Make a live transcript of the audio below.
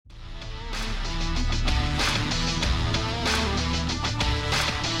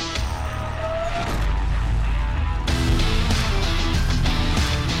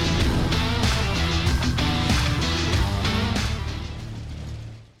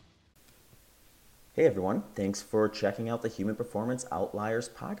Hey everyone, thanks for checking out the Human Performance Outliers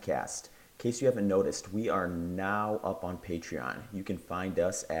podcast. In case you haven't noticed, we are now up on Patreon. You can find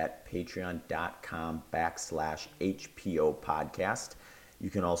us at patreon.com/HPO podcast. You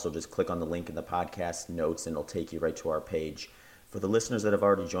can also just click on the link in the podcast notes and it'll take you right to our page. For the listeners that have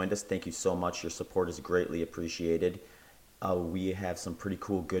already joined us, thank you so much. Your support is greatly appreciated. We have some pretty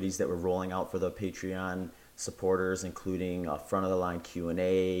cool goodies that we're rolling out for the Patreon supporters, including a front of the line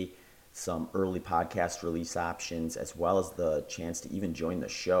Q&A, some early podcast release options, as well as the chance to even join the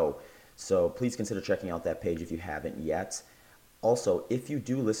show. So please consider checking out that page if you haven't yet. Also, if you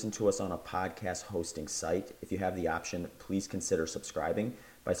do listen to us on a podcast hosting site, if you have the option, please consider subscribing.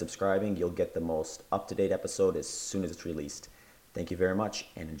 By subscribing, you'll get the most up-to-date episode as soon as it's released. Thank you very much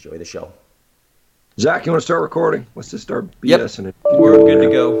and enjoy the show. Zach, you want to start recording? Let's just start BSing it. We're good to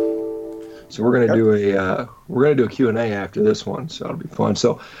go. So we're gonna do a Q&A after this one, so it'll be fun.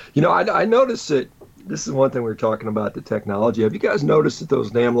 So, I noticed that this is one thing we were talking about, the technology. Have you guys noticed that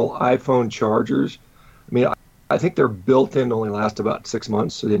those damn little iPhone chargers? I mean, I think they're built in to only last about 6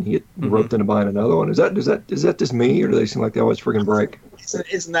 months, so then you get roped into buying another one. Is that just me, or do they seem like they always friggin' break?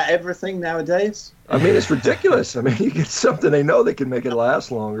 Isn't that everything nowadays? I mean, it's ridiculous. I mean, you get something, they know they can make it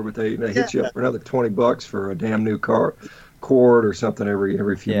last longer, but they hit you up for another $20 for a damn new cord or something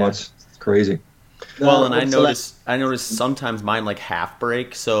every few months. It's crazy. Well, and I noticed sometimes mine like half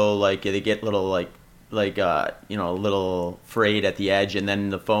break, so like they get little a little frayed at the edge, and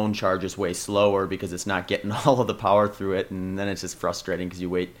then the phone charges way slower because it's not getting all of the power through it, and then it's just frustrating because you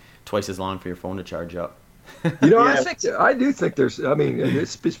wait twice as long for your phone to charge up. I do think there's, I mean,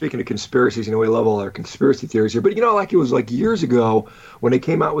 speaking of conspiracies, we love all our conspiracy theories here, but like it was like years ago when they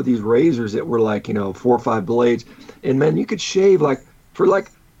came out with these razors that were like, 4 or 5 blades, and man, you could shave for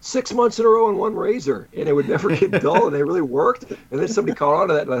 6 months in a row on one razor, and it would never get dull, and they really worked. And then somebody caught on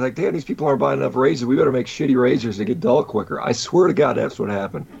to that, and I was like, damn, these people aren't buying enough razors. We better make shitty razors that get dull quicker. I swear to God, that's what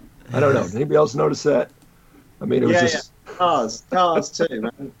happened. I don't know. Did anybody else notice that? I mean, it was just... Cars too,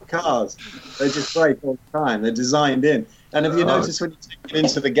 man. Cars. They just break all the time. They're designed in. And have you noticed when you take it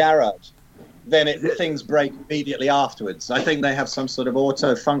into the garage, then things break immediately afterwards? I think they have some sort of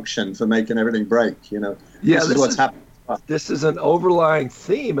auto function for making everything break, This is what's happening. This is an overlying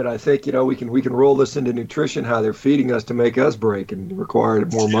theme, and I think we can roll this into nutrition, how they're feeding us to make us break and require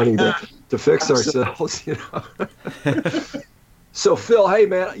more money to fix ourselves. So Phil, hey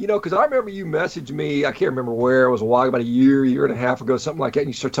man, because I remember you messaged me. I can't remember where. It was a while, about a year and a half ago, something like that. And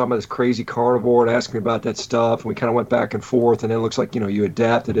you started talking about this crazy carnivore and asking me about that stuff, and we kind of went back and forth. And then it looks like you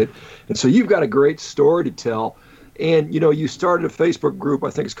adapted it, and so you've got a great story to tell. And you started a Facebook group. I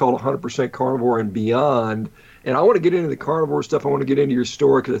think it's called 100% Carnivore and Beyond. And I want to get into the carnivore stuff. I want to get into your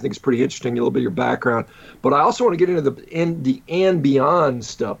story because I think it's pretty interesting, a little bit of your the But I also want to get into the and beyond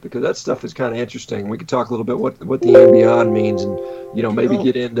stuff because that stuff is kind of interesting. We could talk a little bit what the and beyond means, and maybe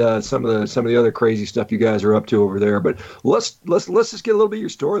get into some of the other crazy stuff you guys are up to over there. But let's just get a little bit of your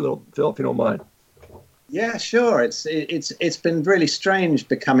story, little Phil, if you don't mind. Yeah, sure. It's been really strange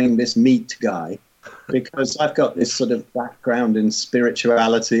becoming this meat guy because I've got this sort of background in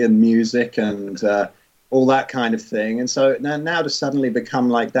spirituality and music and all that kind of thing, and so now to suddenly become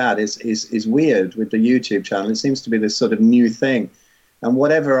like that is weird with the YouTube channel. It seems to be this sort of new thing, and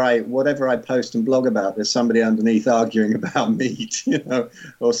whatever I post and blog about, there's somebody underneath arguing about meat,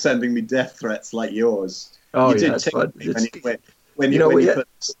 or sending me death threats like yours. Oh, you yeah, did when you put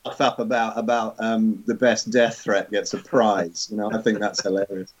stuff up about the best death threat gets a prize. I think that's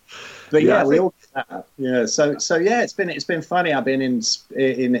hilarious. But we all get that. Yeah. So yeah, it's been funny. I've been in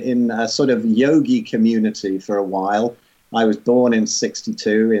a sort of yogi community for a while. I was born in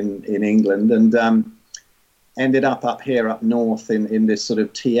 '62 in England and ended up here up north in this sort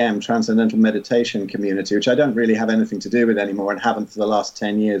of TM, Transcendental Meditation community, which I don't really have anything to do with anymore and haven't for the last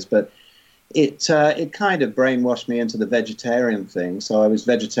 10 years. But it kind of brainwashed me into the vegetarian thing. So I was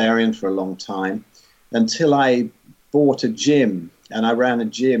vegetarian for a long time until I bought a gym, and I ran a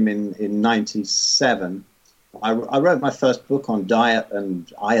gym in '97. I wrote my first book on diet and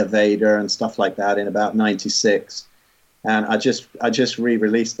Ayurveda and stuff like that in about '96. And I just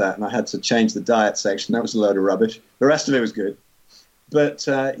re-released that, and I had to change the diet section. That was a load of rubbish. The rest of it was good. But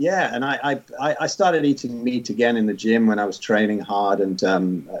and I started eating meat again in the gym when I was training hard, and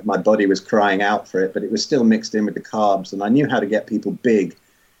my body was crying out for it, but it was still mixed in with the carbs. And I knew how to get people big,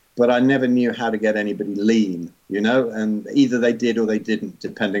 but I never knew how to get anybody lean, and either they did or they didn't,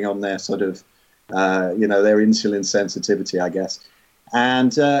 depending on their sort of, their insulin sensitivity, I guess.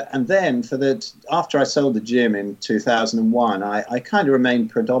 And then after I sold the gym in 2001, I kind of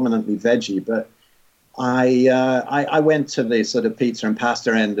remained predominantly veggie, but I went to the sort of pizza and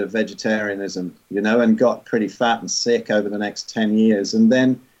pasta end of vegetarianism, and got pretty fat and sick over the next 10 years. And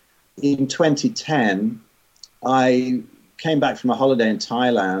then in 2010, I came back from a holiday in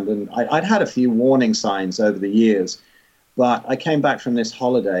Thailand, and I'd had a few warning signs over the years, but I came back from this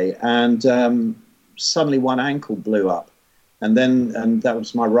holiday, and suddenly one ankle blew up. And that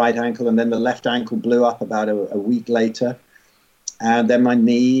was my right ankle, and then the left ankle blew up about a week later. And then my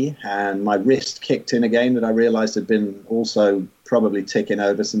knee and my wrist kicked in again, that I realized had been also probably ticking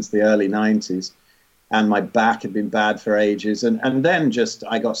over since the early 90s. And my back had been bad for ages. And then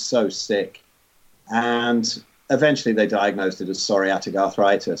I got so sick. And eventually they diagnosed it as psoriatic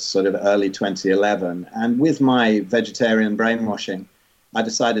arthritis, sort of early 2011. And with my vegetarian brainwashing, I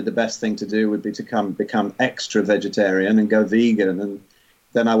decided the best thing to do would be to become extra vegetarian and go vegan. And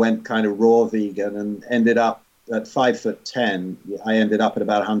then I went kind of raw vegan and ended up at 5'10", I ended up at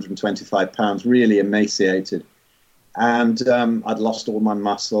about 125 pounds, really emaciated. And I'd lost all my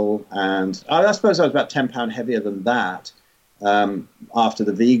muscle. And I suppose I was about 10 pounds heavier than that after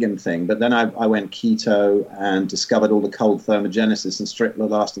the vegan thing. But then I went keto and discovered all the cold thermogenesis and stripped the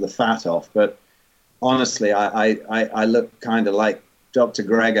last of the fat off. But honestly, I looked kind of like Dr.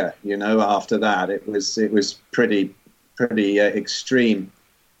 Greger, after that. It was pretty extreme.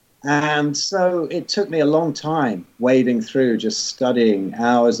 And so it took me a long time wading through, just studying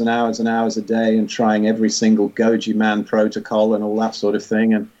hours and hours and hours a day and trying every single Goji Man protocol and all that sort of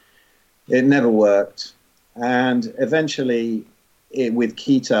thing. And it never worked. And eventually, with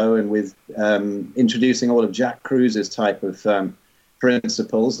keto and with introducing all of Jack Kruse's type of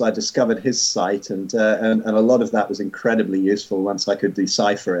principles, I discovered his site. And a lot of that was incredibly useful once I could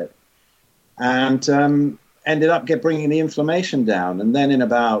decipher it. And ended up bringing the inflammation down. And then in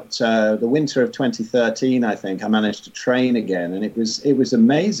about the winter of 2013, I think, I managed to train again. And it was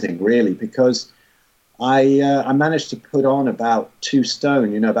amazing, really, because I managed to put on about 2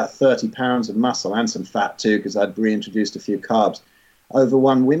 stone, about 30 pounds of muscle and some fat too, because I'd reintroduced a few carbs over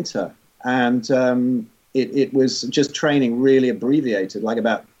one winter. And it was just training really abbreviated, like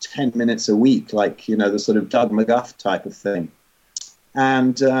about 10 minutes a week, like, the sort of Doug McGuff type of thing.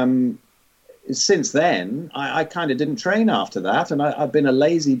 And since then, I kind of didn't train after that, and I've been a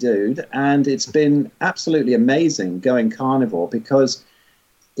lazy dude, and it's been absolutely amazing going carnivore because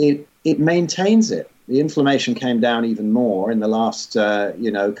it maintains it. The inflammation came down even more in the last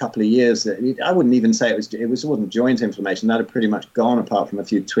couple of years. I wouldn't even say it wasn't joint inflammation. That had pretty much gone, apart from a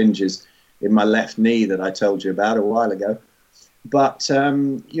few twinges in my left knee that I told you about a while ago. But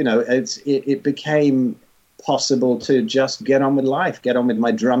it became possible to just get on with life, get on with my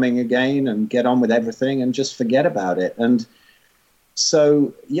drumming again, and get on with everything and just forget about it. And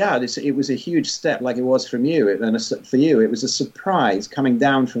so, yeah, it was a huge step, like it was from you. And for you, it was a surprise coming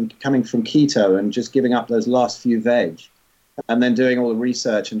from keto and just giving up those last few veg, and then doing all the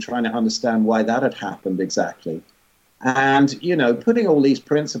research and trying to understand why that had happened exactly. And, putting all these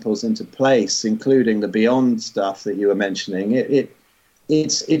principles into place, including the Beyond stuff that you were mentioning,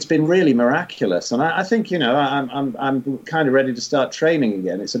 it's been really miraculous. And I think, I'm kind of ready to start training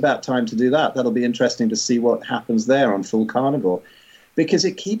again. It's about time to do that. That'll be interesting to see what happens there on Full Carnivore, because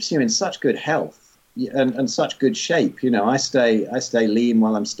it keeps you in such good health and such good shape. I stay lean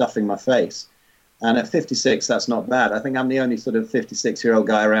while I'm stuffing my face. And at 56, that's not bad. I think I'm the only sort of 56-year-old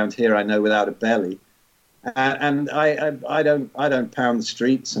guy around here I know without a belly. And I don't pound the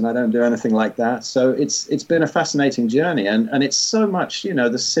streets, and I don't do anything like that. So it's been a fascinating journey, and it's so much,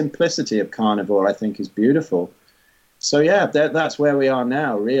 the simplicity of carnivore, I think, is beautiful. So yeah, that's where we are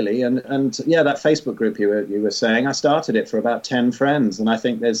now, really. And yeah, that Facebook group you were saying, I started it for about 10 friends, and I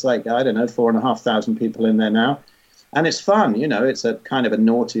think there's 4,500 people in there now, and it's fun. It's a kind of a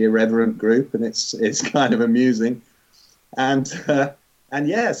naughty, irreverent group, and it's kind of amusing, And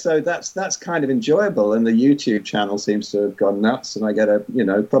yeah, so that's kind of enjoyable. And the YouTube channel seems to have gone nuts, and I get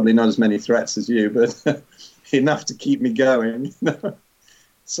probably not as many threats as you, but enough to keep me going.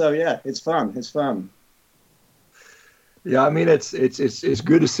 So yeah, it's fun. It's fun. Yeah, I mean, it's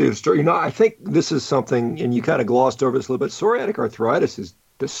good to see the story. I think this is something, and you kind of glossed over this a little bit. Psoriatic arthritis is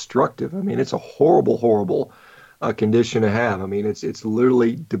destructive. I mean, it's a horrible, horrible condition to have. I mean, it's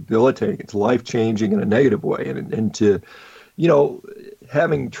literally debilitating. It's life-changing in a negative way, and to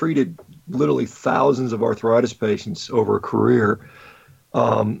having treated literally thousands of arthritis patients over a career,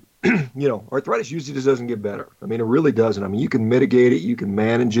 arthritis usually just doesn't get better. I mean, it really doesn't. I mean, you can mitigate it, you can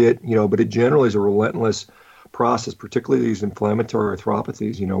manage it, but it generally is a relentless process, particularly these inflammatory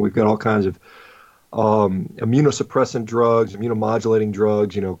arthropathies. We've got all kinds of immunosuppressant drugs, immunomodulating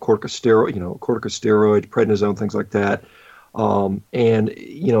drugs, corticosteroids, prednisone, things like that. And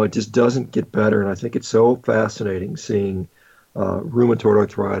it just doesn't get better. And I think it's so fascinating seeing rheumatoid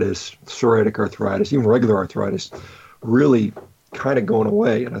arthritis, psoriatic arthritis, even regular arthritis, really kind of going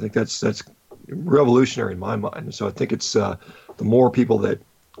away. And I think that's revolutionary in my mind. And so I think it's the more people that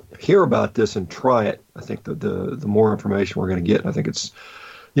hear about this and try it, I think the more information we're going to get. And I think it's,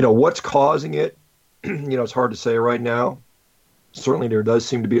 what's causing it. It's hard to say right now. Certainly, there does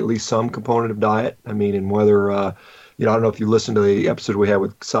seem to be at least some component of diet. I mean, and whether I don't know if you listened to the episode we had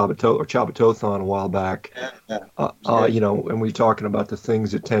with Chabatothon a while back. And we're talking about the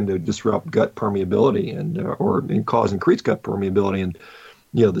things that tend to disrupt gut permeability and cause increased gut permeability, and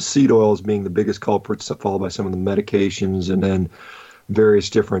the seed oils being the biggest culprits, followed by some of the medications, and then various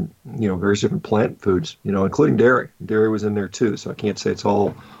different plant foods, including dairy. Dairy was in there too, so I can't say it's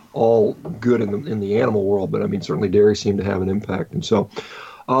all good in the animal world, but I mean certainly dairy seemed to have an impact, and so.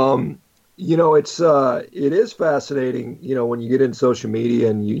 It is fascinating, when you get in social media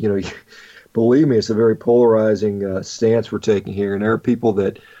and you believe me, it's a very polarizing stance we're taking here. And there are people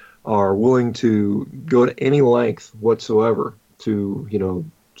that are willing to go to any length whatsoever to,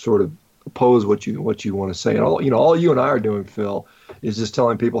 sort of oppose what you want to say. And all you and I are doing, Phil, is just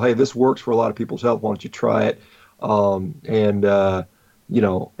telling people, hey, this works for a lot of people's health. Why don't you try it? And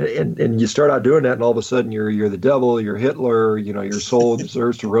you start out doing that, and all of a sudden you're the devil, you're Hitler, your soul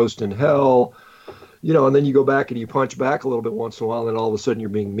deserves to roast in hell, and then you go back and you punch back a little bit once in a while, and then all of a sudden you're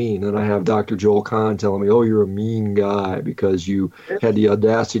being mean. And I have Dr. Joel Kahn telling me, oh, you're a mean guy because you had the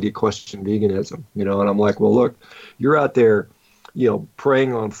audacity to question veganism, and I'm like, well, look, you're out there,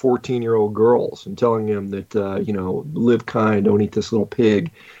 preying on 14-year-old girls and telling them that, live kind, don't eat this little pig.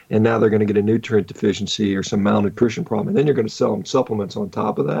 And now they're going to get a nutrient deficiency or some malnutrition problem. And then you're going to sell them supplements on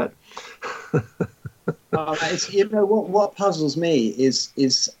top of that. What puzzles me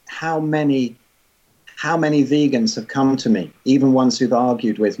is how many vegans have come to me, even ones who've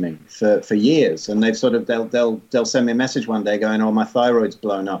argued with me for years. And they've they'll send me a message one day going, oh, my thyroid's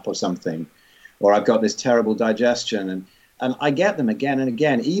blown up or something, or I've got this terrible digestion. And I get them again and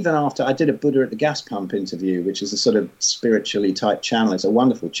again, even after I did a Buddha at the Gas Pump interview, which is a sort of spiritually type channel. It's a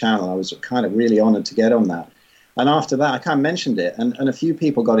wonderful channel. I was kind of really honored to get on that. And after that, I kind of mentioned it, and a few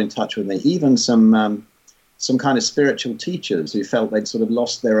people got in touch with me, even some kind of spiritual teachers who felt they'd sort of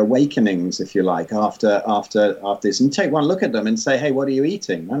lost their awakenings, if you like, after this. And take one look at them and say, hey, what are you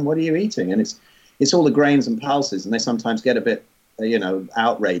eating? Man, what are you eating? And it's all the grains and pulses, and they sometimes get a bit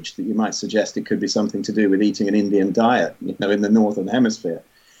outraged that you might suggest it could be something to do with eating an Indian diet, in the Northern Hemisphere.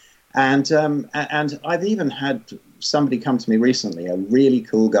 And I've even had somebody come to me recently, a really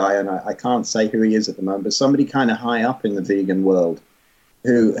cool guy, and I can't say who he is at the moment, but somebody kind of high up in the vegan world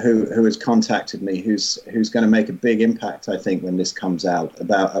who has contacted me, who's going to make a big impact, I think, when this comes out,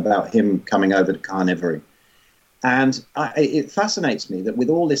 about him coming over to carnivory. And it fascinates me that with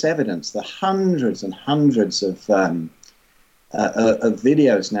all this evidence, the hundreds and hundreds of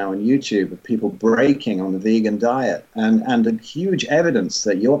videos now on YouTube of people breaking on the vegan diet, and the huge evidence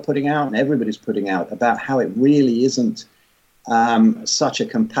that you're putting out and everybody's putting out about how it really isn't such a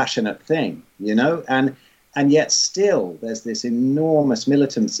compassionate thing, and yet still there's this enormous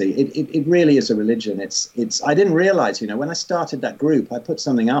militancy. It really is a religion. It's I didn't realize, when I started that group, I put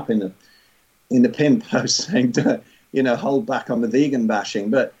something up in the pin post saying, hold back on the vegan bashing,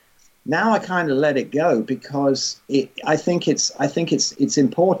 but now I kind of let it go because I think it's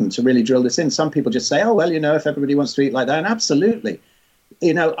important to really drill this in. Some people just say, oh, well, if everybody wants to eat like that, and absolutely.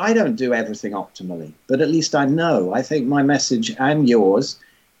 I don't do everything optimally, but at least I know. I think my message and yours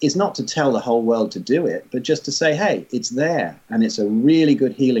is not to tell the whole world to do it, but just to say, hey, it's there, and it's a really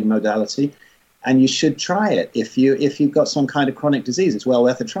good healing modality, and you should try it. If you've got some kind of chronic disease, it's well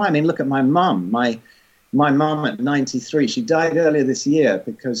worth a try. I mean, look at my mum. My mum at 93, she died earlier this year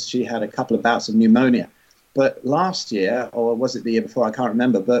because she had a couple of bouts of pneumonia. But last year, or was it the year before, I can't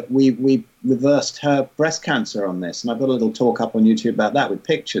remember, but we reversed her breast cancer on this. And I've got a little talk up on YouTube about that with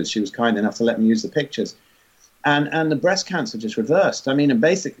pictures. She was kind enough to let me use the pictures. And the breast cancer just reversed. I mean, and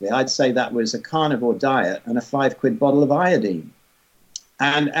basically, I'd say that was a carnivore diet and a £5 bottle of iodine.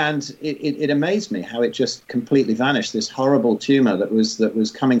 And it amazed me how it just completely vanished. This horrible tumor that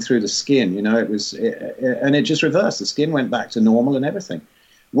was coming through the skin, and it just reversed. The skin went back to normal and everything.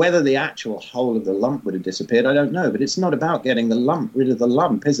 Whether the actual whole of the lump would have disappeared, I don't know. But it's not about getting rid of the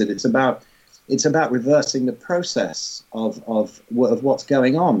lump, is it? It's about reversing the process of what's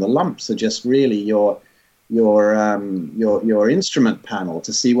going on. The lumps are just really your instrument panel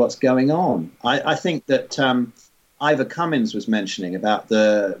to see what's going on. I think that. Ivor Cummins was mentioning about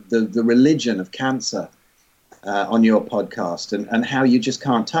the religion of cancer on your podcast, and how you just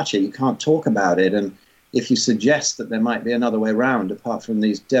can't touch it, you can't talk about it, and if you suggest that there might be another way around apart from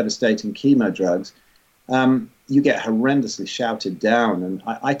these devastating chemo drugs, you get horrendously shouted down. And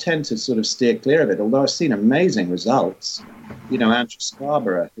I tend to sort of steer clear of it, although I've seen amazing results. You know, Andrew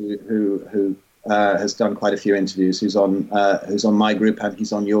Scarborough, who has done quite a few interviews, who's on my group and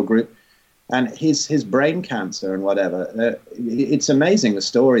he's on your group, and his brain cancer and whatever. It's amazing the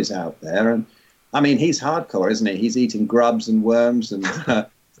stories out there. And I mean, he's hardcore, isn't he? He's eating grubs and worms and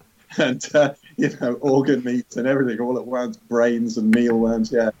organ meats and everything all at once, brains and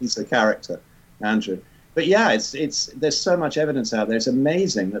mealworms. Yeah, he's a character, Andrew. But yeah, it's there's so much evidence out there. It's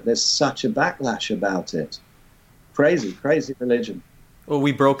amazing that there's such a backlash about it. Crazy religion. Well,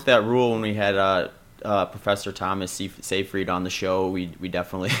 we broke that rule when we had Professor Thomas Seyfried on the show. We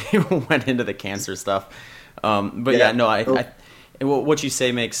definitely went into the cancer stuff. What you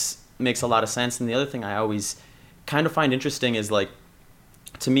say makes a lot of sense. And the other thing I always kind of find interesting is, like,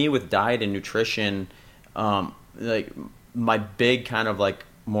 to me with diet and nutrition, like my big kind of like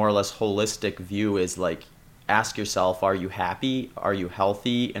more or less holistic view is like, ask yourself, are you happy? Are you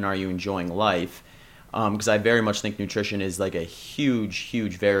healthy? And are you enjoying life? Because I very much think nutrition is like a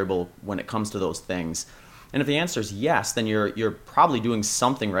huge variable when it comes to those things. And if the answer is yes, then you're probably doing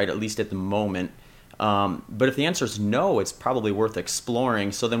something right, at least at the moment. But if the answer is no, it's probably worth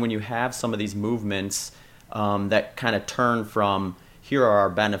exploring. So then when you have some of these movements that kind of turn from, here are our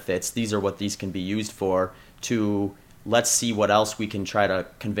benefits, these are what these can be used for, to let's see what else we can try to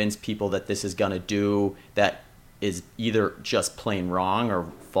convince people that this is going to do that is either just plain wrong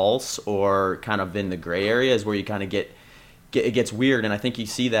or false or kind of in the gray areas where you kind of it gets weird. And I think you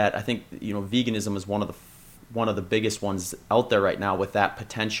see that. I think, you know, veganism is one of the biggest ones out there right now with that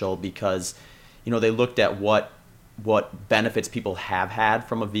potential, because, you know, they looked at what benefits people have had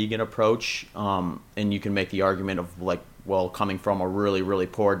from a vegan approach, and you can make the argument of like, well, coming from a really, really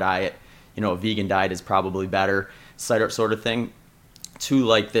poor diet, you know, a vegan diet is probably better, sort of thing, to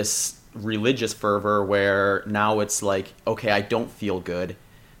like this religious fervor where now it's like, okay, I don't feel good.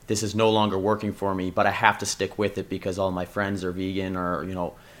 This is no longer working for me, but I have to stick with it because all my friends are vegan, or, you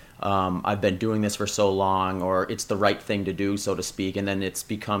know, I've been doing this for so long, or it's the right thing to do, so to speak. And then it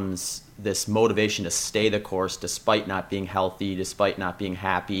becomes this motivation to stay the course despite not being healthy, despite not being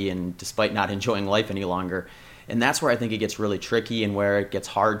happy, and despite not enjoying life any longer. And that's where I think it gets really tricky and where it gets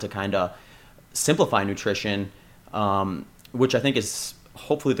hard to kind of simplify nutrition, which I think is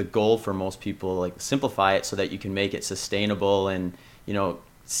hopefully the goal for most people, like simplify it so that you can make it sustainable and, you know,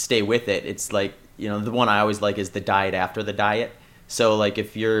 stay with it. It's like, you know, the one I always like is the diet after the diet. So like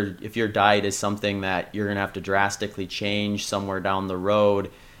if your diet is something that you're going to have to drastically change somewhere down the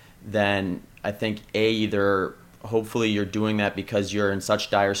road, then I think either hopefully you're doing that because you're in such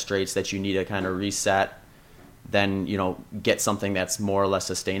dire straits that you need to kind of reset, then, you know, get something that's more or less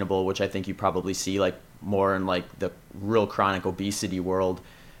sustainable, which I think you probably see like more in like the real chronic obesity world.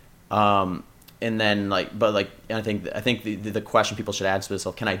 And then like, but like, I think the question people should ask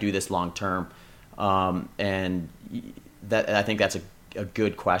themselves, can I do this long term? And that, I think that's a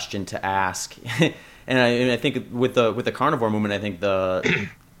good question to ask. and I think with the carnivore movement, I think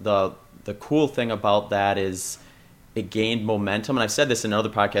the cool thing about that is it gained momentum. And I've said this in other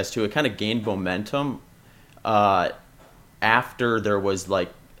podcasts too. It kind of gained momentum after there was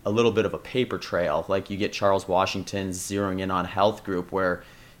like a little bit of a paper trail. Like you get Charles Washington's Zeroing In on Health group, where,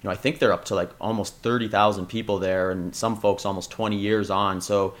 you know, I think they're up to like almost 30,000 people there, and some folks almost 20 years on.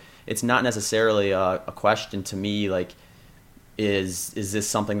 So it's not necessarily a question to me like, is this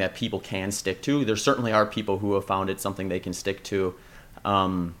something that people can stick to? There certainly are people who have found it something they can stick to.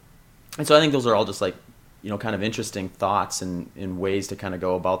 And so I think those are all just like, you know, kind of interesting thoughts and ways to kind of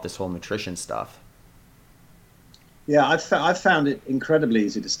go about this whole nutrition stuff. Yeah, I've found it incredibly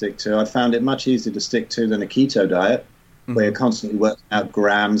easy to stick to. I found it much easier to stick to than a keto diet, where you're constantly working out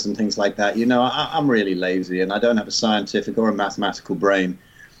grams and things like that. You know, I'm really lazy and I don't have a scientific or a mathematical brain.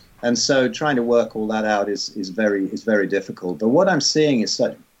 And so trying to work all that out is very difficult. But what I'm seeing is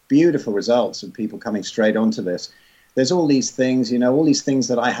such beautiful results of people coming straight onto this. There's all these things, you know, all these things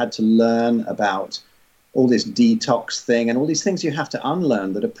that I had to learn about, all this detox thing and all these things you have to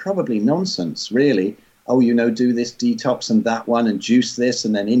unlearn that are probably nonsense, really. Oh, you know, do this detox and that one and juice this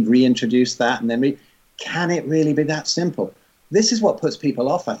and then reintroduce that and then can it really be that simple? This is what puts people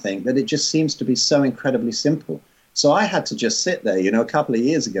off, I think, that it just seems to be so incredibly simple. So I had to just sit there, you know, a couple of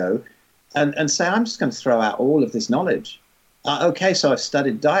years ago and say, I'm just going to throw out all of this knowledge. Okay, so I've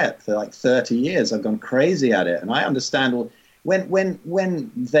studied diet for like 30 years. I've gone crazy at it. And I understand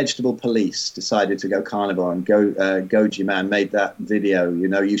when Vegetable Police decided to go carnivore and Goji Man made that video, you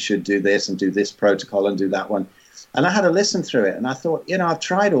know, you should do this and do this protocol and do that one. And I had to listen through it, and I thought, I've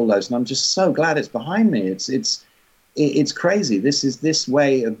tried all those, and I'm just so glad it's behind me. It's crazy. This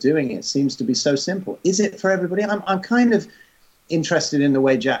way of doing it seems to be so simple. Is it for everybody? I'm kind of interested in the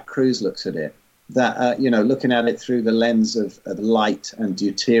way Jack Kruse looks at it. That looking at it through the lens of light and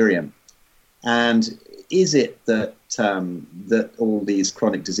deuterium, and is it that that all these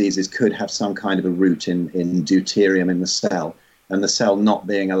chronic diseases could have some kind of a root in deuterium in the cell, and the cell not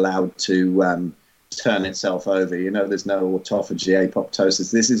being allowed to turn itself over? There's no autophagy,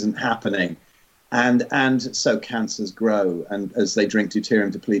 apoptosis. This isn't happening, and so cancers grow, and as they drink deuterium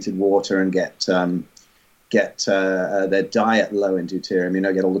depleted water and get their diet low in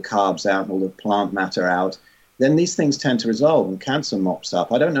deuterium, get all the carbs out and all the plant matter out, then these things tend to resolve and cancer mops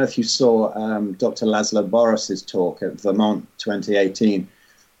up. I don't know if you saw Dr. Laszlo Boros's talk at Vermont 2018,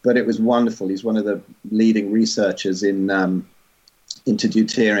 but it was wonderful. He's one of the leading researchers into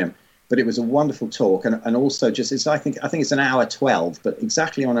deuterium. But it was a wonderful talk, and also I think it's an hour 12, but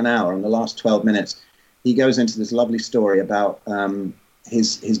exactly on an hour, on the last 12 minutes, he goes into this lovely story about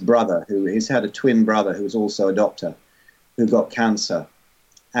his brother, he's had a twin brother who was also a doctor, who got cancer,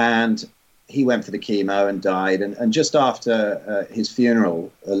 and he went for the chemo and died. And just after his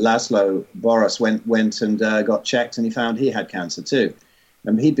funeral, Laszlo Boros went and got checked, and he found he had cancer too.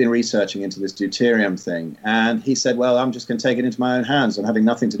 And he'd been researching into this deuterium thing, and he said, well, I'm just going to take it into my own hands. I'm having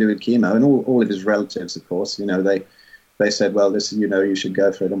nothing to do with chemo. And all of his relatives, of course, they said, well, this, you should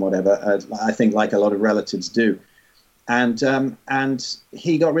go for it and whatever. I think like a lot of relatives do. And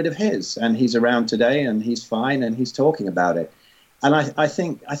he got rid of his, and he's around today, and he's fine, and he's talking about it. And I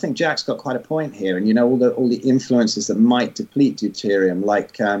think Jack's got quite a point here. And all the influences that might deplete deuterium,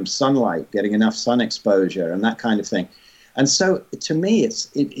 like sunlight, getting enough sun exposure, and that kind of thing. And so, to me,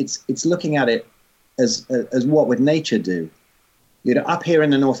 it's looking at it as what would nature do. Up here in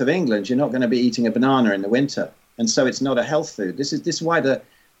the north of England, you're not going to be eating a banana in the winter, and so it's not a health food. This is why the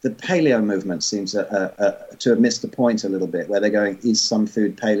paleo movement seems to have missed the point a little bit, where they're going, is some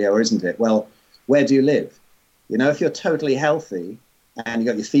food paleo or isn't it? Well, where do you live? If you're totally healthy and you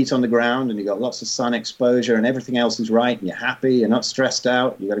got your feet on the ground and you got lots of sun exposure and everything else is right and you're happy, you're not stressed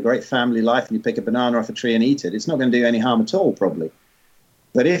out, you've got a great family life, and you pick a banana off a tree and eat it, it's not going to do any harm at all, probably.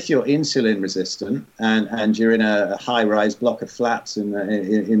 But if you're insulin resistant and you're in a high-rise block of flats in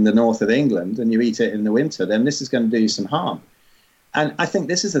the north of England and you eat it in the winter, then this is going to do you some harm. And I think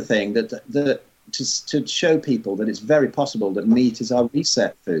this is the thing that to show people that it's very possible that meat is our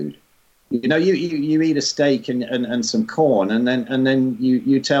reset food. You eat a steak and some corn, and then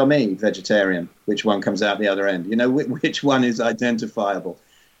you tell me, vegetarian, which one comes out the other end. Which one is identifiable.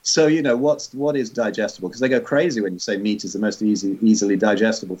 So what is digestible? Because they go crazy when you say meat is the most easily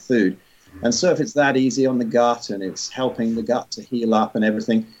digestible food. And so if it's that easy on the gut and it's helping the gut to heal up and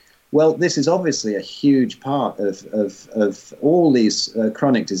everything, well, this is obviously a huge part of all these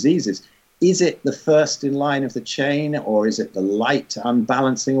chronic diseases. Is it the first in line of the chain, or is it the light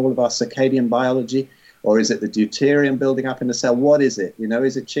unbalancing all of our circadian biology, or is it the deuterium building up in the cell? What is it?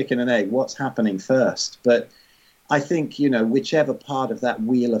 Is it chicken and egg? What's happening first? But I think, whichever part of that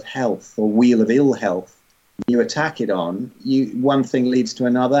wheel of health or wheel of ill health you attack it on, one thing leads to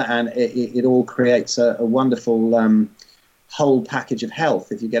another, and it all creates a wonderful whole package of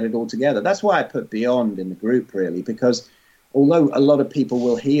health if you get it all together. That's why I put Beyond in the group, really, because although a lot of people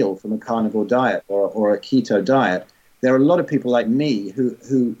will heal from a carnivore diet or a keto diet, there are a lot of people like me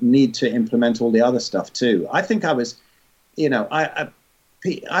who need to implement all the other stuff too. I think I was, I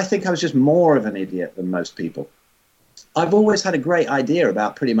think I was just more of an idiot than most people. I've always had a great idea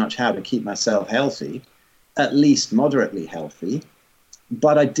about pretty much how to keep myself healthy, at least moderately healthy,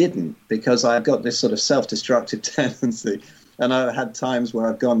 but I didn't, because I've got this sort of self-destructive tendency, and I've had times where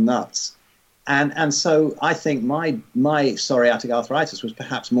I've gone nuts. And so I think my psoriatic arthritis was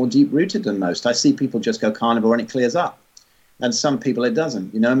perhaps more deep-rooted than most. I see people just go carnivore and it clears up. And some people it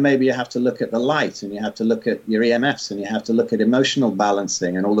doesn't. Maybe you have to look at the light, and you have to look at your EMFs, and you have to look at emotional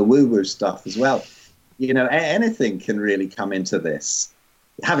balancing and all the woo-woo stuff as well. Anything can really come into this.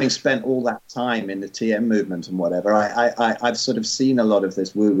 Having spent all that time in the TM movement and whatever, I've sort of seen a lot of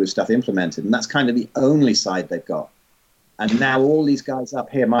this woo-woo stuff implemented, and that's kind of the only side they've got. And now all these guys up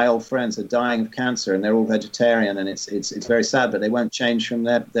here, my old friends, are dying of cancer, and they're all vegetarian, and it's very sad, but they won't change from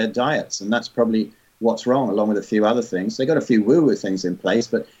their diets, and that's probably what's wrong, along with a few other things. They got a few woo-woo things in place,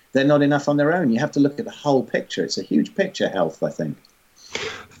 but they're not enough on their own. You have to look at the whole picture. It's a huge picture, health, I think.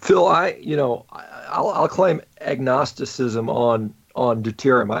 Phil, I'll claim agnosticism on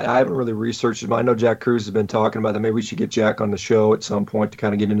deuterium. I haven't really researched it. I know Jack Kruse has been talking about that. Maybe we should get Jack on the show at some point to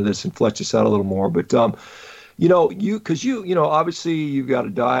kind of get into this and flesh this out a little more. But Obviously you've got a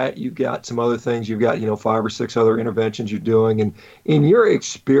diet, you've got some other things, you've got, 5 or 6 other interventions you're doing. And in your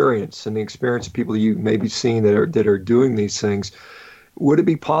experience and the experience of people you've maybe seen that are doing these things, would it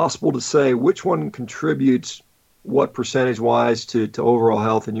be possible to say which one contributes what percentage-wise to overall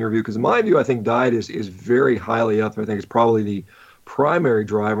health in your view? Because in my view, I think diet is very highly up there. I think it's probably the primary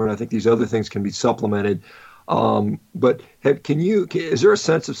driver, and I think these other things can be supplemented. But is there a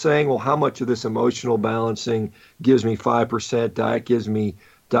sense of saying, well, how much of this emotional balancing gives me 5%, diet gives me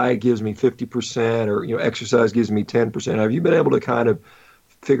 50%, or exercise gives me 10%? Have you been able to kind of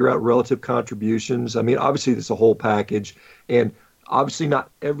figure out relative contributions? I mean, obviously, it's a whole package, and obviously not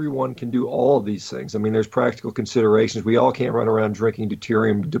everyone can do all of these things. I mean, there's practical considerations. We all can't run around drinking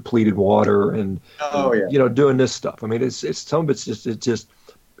deuterium depleted water and doing this stuff. I mean, it's some of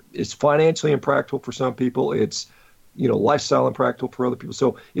it's financially impractical for some people. It's lifestyle impractical for other people.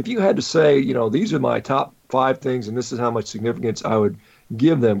 So if you had to say, these are my top 5 things and this is how much significance I would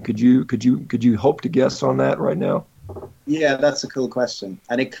give them, could you hope to guess on that right now? Yeah, that's a cool question.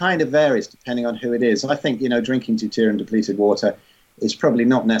 And it kind of varies depending on who it is. I think, drinking deuterium depleted water is probably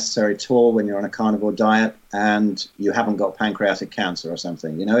not necessary at all when you're on a carnivore diet and you haven't got pancreatic cancer or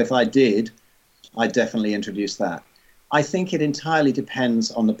something. If I did, I'd definitely introduce that. I think it entirely depends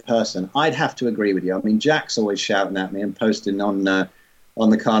on the person. I'd have to agree with you. I mean, Jack's always shouting at me and posting on the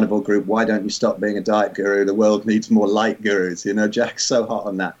carnivore group, why don't you stop being a diet guru? The world needs more light gurus. Jack's so hot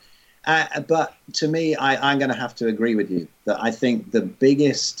on that. But to me, I'm going to have to agree with you that I think the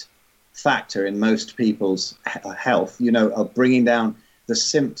biggest factor in most people's health, of bringing down the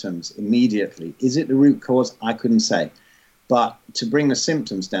symptoms immediately. Is it the root cause? I couldn't say. But to bring the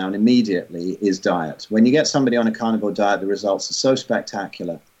symptoms down immediately is diet. When you get somebody on a carnivore diet, the results are so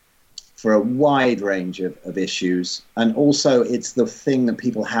spectacular for a wide range of issues. And also, it's the thing that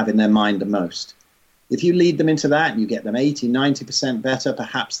people have in their mind the most. If you lead them into that and you get them 80, 90% better,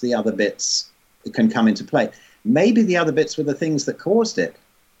 perhaps the other bits can come into play. Maybe the other bits were the things that caused it.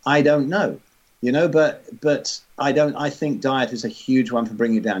 I don't know, but I think diet is a huge one for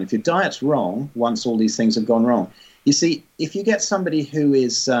bringing it down. If your diet's wrong, once all these things have gone wrong, you see, if you get somebody who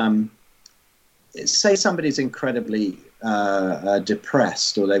is, say somebody's incredibly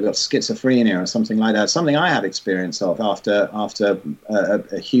depressed, or they've got schizophrenia or something like that, something I had experience of after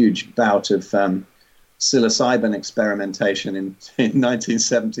a huge bout of psilocybin experimentation in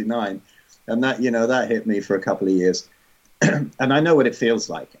 1979, and that hit me for a couple of years. And I know what it feels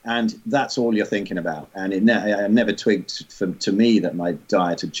like, and that's all you're thinking about. And I never twigged to me that my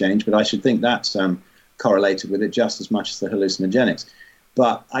diet had changed, but I should think that's correlated with it just as much as the hallucinogenics.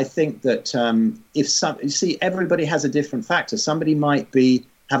 But I think that you see, everybody has a different factor. Somebody might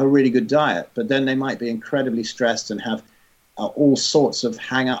have a really good diet, but then they might be incredibly stressed and have all sorts of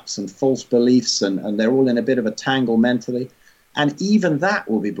hang-ups and false beliefs, and they're all in a bit of a tangle mentally. And even that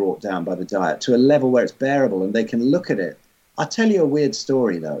will be brought down by the diet to a level where it's bearable and they can look at it. I'll tell you a weird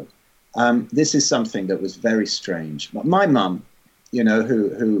story, though. This is something that was very strange. My mum,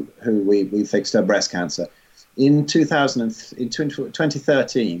 who we fixed her breast cancer, in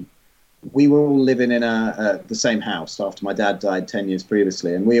 2013, we were all living in the same house after my dad died 10 years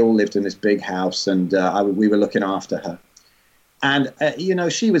previously, and we all lived in this big house, and we were looking after her. And,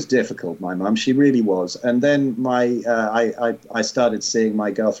 she was difficult, my mum. She really was. And then I started seeing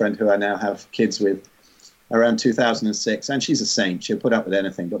my girlfriend, who I now have kids with, around 2006. And she's a saint. She'll put up with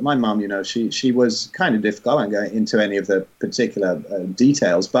anything. But my mum, she was kind of difficult. I won't go into any of the particular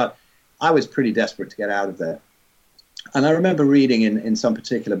details, but I was pretty desperate to get out of there. And I remember reading in some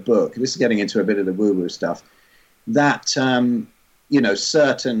particular book, this is getting into a bit of the woo-woo stuff, that, certain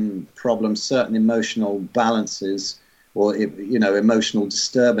problems, certain emotional balances, or emotional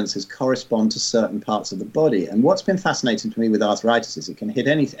disturbances correspond to certain parts of the body. And what's been fascinating to me with arthritis is it can hit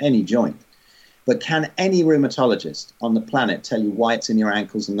any joint. But can any rheumatologist on the planet tell you why it's in your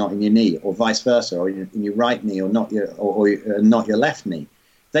ankles and not in your knee, or vice versa, or in your right knee or not your left knee?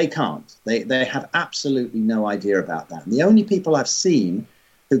 They can't. They have absolutely no idea about that. And the only people I've seen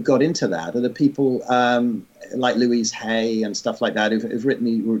who got into that are the people like Louise Hay and stuff like that who've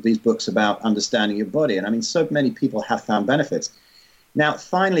written these books about understanding your body. And I mean, so many people have found benefits. Now,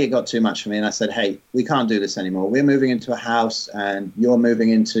 finally, it got too much for me, and I said, hey, we can't do this anymore. We're moving into a house, and you're moving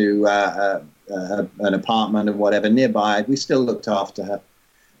into an apartment or whatever nearby. We still looked after her.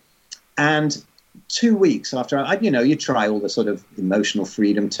 And 2 weeks after, you try all the sort of emotional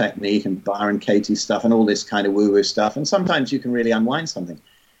freedom technique and Byron Katie stuff and all this kind of woo-woo stuff, and sometimes you can really unwind something.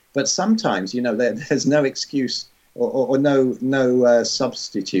 But sometimes, there's no excuse or no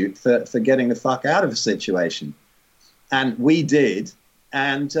substitute for getting the fuck out of a situation. And we did.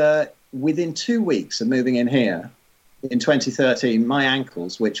 And within 2 weeks of moving in here, in 2013, my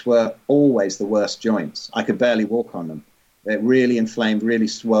ankles, which were always the worst joints, I could barely walk on them. They're really inflamed, really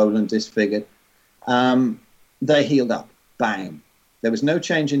swollen, disfigured. They healed up. Bang. There was no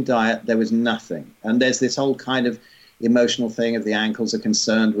change in diet. There was nothing. And there's this whole kind of emotional thing of the ankles are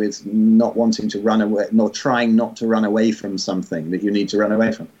concerned with not wanting to run away, nor trying not to run away from something that you need to run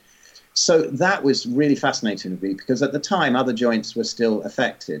away from. So that was really fascinating to me, because at the time, other joints were still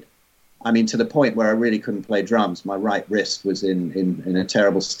affected. I mean, to the point where I really couldn't play drums. My right wrist was in a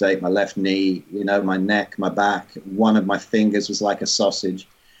terrible state. My left knee, my neck, my back, one of my fingers was like a sausage.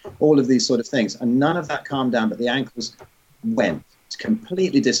 All of these sort of things. And none of that calmed down, but the ankles went.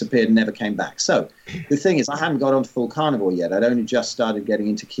 Completely disappeared and never came back. So the thing is, I hadn't got on full carnivore yet. I'd only just started getting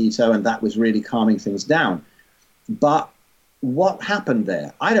into keto, and that was really calming things down. But what happened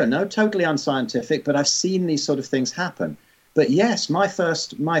there? I don't know, totally unscientific, but I've seen these sort of things happen. But yes, my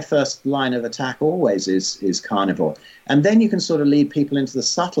first line of attack always is carnivore. And then you can sort of lead people into the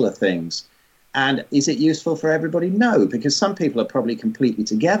subtler things. And is it useful for everybody? No, because some people are probably completely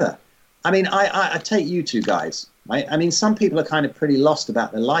together. I mean, I take you two guys, right? I mean, some people are kind of pretty lost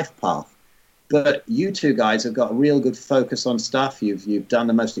about their life path, but you two guys have got a real good focus on stuff. You've done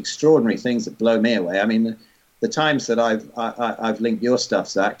the most extraordinary things that blow me away. I mean, the times that I've linked your stuff,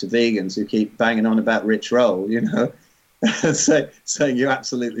 Zach, to vegans who keep banging on about rich roll, saying you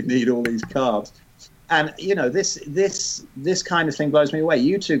absolutely need all these carbs. And, this kind of thing blows me away.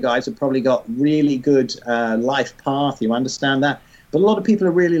 You two guys have probably got really good life path. You understand that. But a lot of people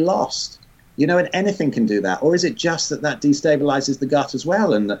are really lost, and anything can do that. Or is it just that destabilizes the gut as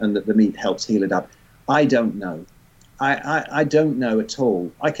well, and that the meat helps heal it up? I don't know. I don't know at all.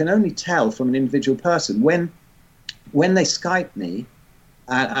 I can only tell from an individual person. When they Skype me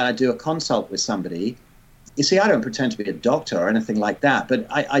and I do a consult with somebody, you see, I don't pretend to be a doctor or anything like that, but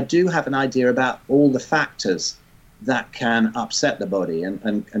I do have an idea about all the factors that can upset the body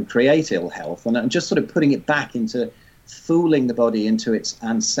and create ill health, and just sort of putting it back into fooling the body into its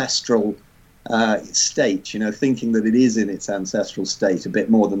ancestral state, thinking that it is in its ancestral state a bit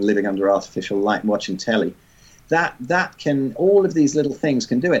more than living under artificial light and watching telly. That can, all of these little things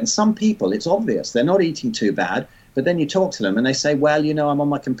can do it. And some people, it's obvious, they're not eating too bad, but then you talk to them and they say, well, I'm on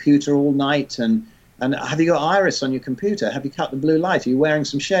my computer all night, and have you got iris on your computer? Have you cut the blue light? Are you wearing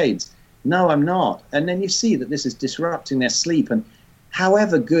some shades? No, I'm not. And then you see that this is disrupting their sleep. And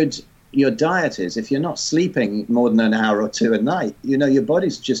however good your diet is, if you're not sleeping more than an hour or two a night, your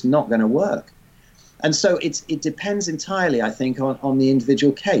body's just not going to work. And so it depends entirely, I think, on the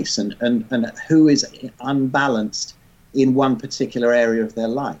individual case and who is unbalanced in one particular area of their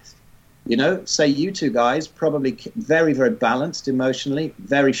life. Say you two guys, probably very, very balanced emotionally,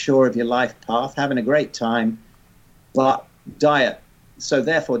 very sure of your life path, having a great time, but diet. So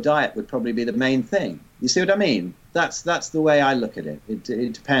therefore, diet would probably be the main thing. You see what I mean? That's the way I look at it.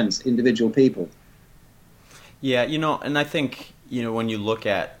 It depends, individual people. Yeah, and I think, when you look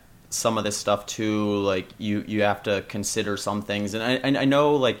at some of this stuff too, like you have to consider some things. And I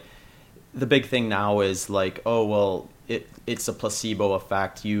know, like, the big thing now is like, oh, well, it's a placebo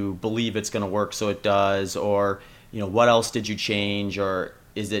effect. You believe it's going to work, so it does. Or, what else did you change? Or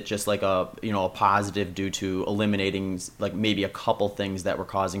is it just like a positive due to eliminating like maybe a couple things that were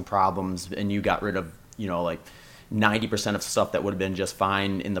causing problems, and you got rid of, like 90% of stuff that would have been just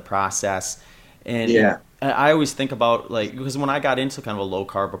fine in the process. And yeah, I always think about, like, because when I got into kind of a low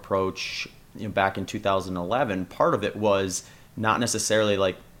carb approach, back in 2011, part of it was not necessarily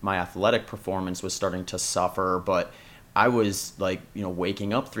like my athletic performance was starting to suffer, but I was like,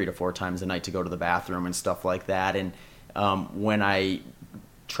 waking up 3 to 4 times a night to go to the bathroom and stuff like that. And when I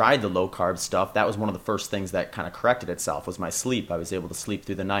tried the low carb stuff, that was one of the first things that kind of corrected itself, was my sleep. I was able to sleep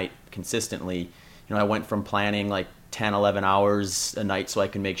through the night consistently. I went from planning like 10, 11 hours a night so I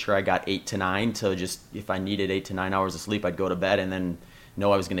can make sure I got 8 to 9 to just, if I needed 8 to 9 hours of sleep, I'd go to bed and then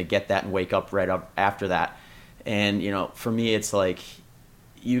know I was going to get that and wake up right up after that. And, for me, it's like,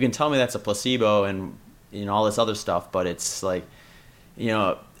 you can tell me that's a placebo and, all this other stuff, but it's like,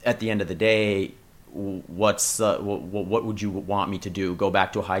 at the end of the day, what would you want me to do? Go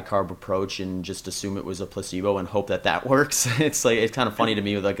back to a high carb approach and just assume it was a placebo and hope that works? It's like, it's kind of funny to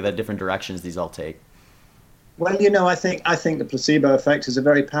me, like, the different directions these all take. Well, I think the placebo effect is a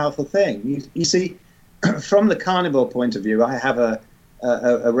very powerful thing. You see, from the carnivore point of view, I have a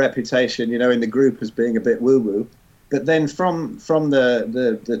reputation, in the group as being a bit woo-woo. But then from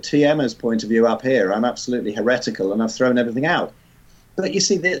the TMers point of view up here, I'm absolutely heretical and I've thrown everything out. But you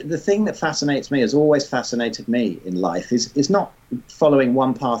see, the thing that fascinates me, has always fascinated me in life, is not following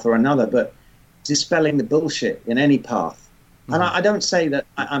one path or another, but dispelling the bullshit in any path. And I don't say that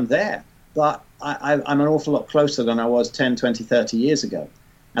I'm there, but I'm an awful lot closer than I was 10, 20, 30 years ago.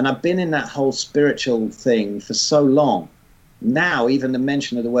 And I've been in that whole spiritual thing for so long. Now, even the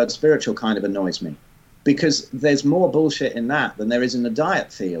mention of the word spiritual kind of annoys me, because there's more bullshit in that than there is in the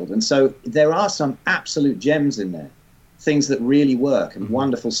diet field. And so there are some absolute gems in there, things that really work and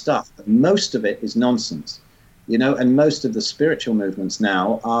wonderful stuff. But most of it is nonsense, you know, and most of the spiritual movements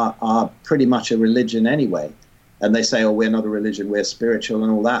now are pretty much a religion anyway. And they say, oh, we're not a religion, we're spiritual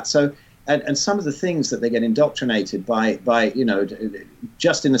and all that. So, and some of the things that they get indoctrinated by, you know,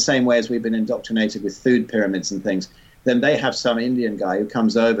 just in the same way as we've been indoctrinated with food pyramids and things, then they have some Indian guy who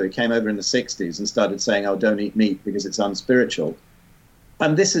came over in the 60s and started saying, oh, don't eat meat because it's unspiritual.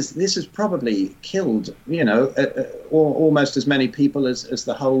 And this has probably killed, you know, almost as many people as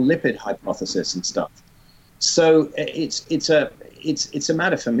the whole lipid hypothesis and stuff. So it's a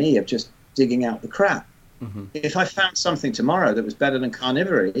matter for me of just digging out the crap. Mm-hmm. If I found something tomorrow that was better than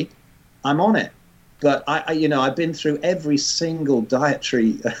carnivory, I'm on it. But I've been through every single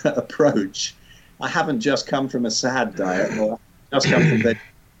dietary approach. I haven't just come from a SAD diet or just come from the.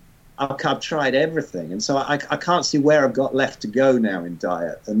 I've tried everything, and so I can't see where I've got left to go now in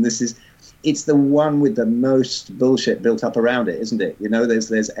diet. And it's the one with the most bullshit built up around it, isn't it? You know,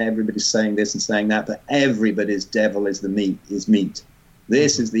 there's everybody saying this and saying that, but everybody's devil is meat.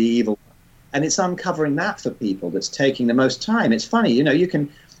 This is the evil. And it's uncovering that for people that's taking the most time. It's funny, you know,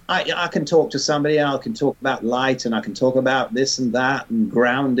 I can talk to somebody, I can talk about light, and I can talk about this and that and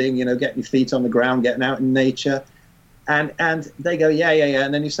grounding, you know, getting your feet on the ground, getting out in nature. And they go, yeah.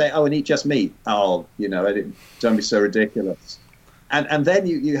 And then you say, oh, and eat just meat. Oh, you know, don't be so ridiculous. And then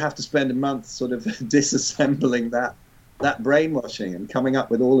you have to spend a month sort of disassembling that brainwashing and coming up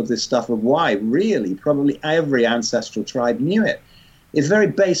with all of this stuff of why really probably every ancestral tribe knew it. It's very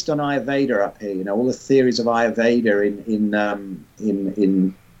based on Ayurveda up here, you know, all the theories of Ayurveda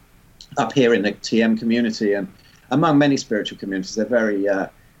in up here in the TM community and among many spiritual communities. They're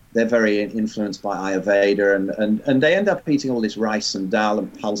very influenced by Ayurveda and they end up eating all this rice and dal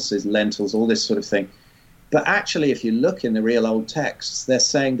and pulses, lentils, all this sort of thing. But actually, if you look in the real old texts, they're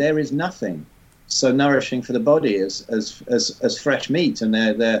saying there is nothing so nourishing for the body as fresh meat, and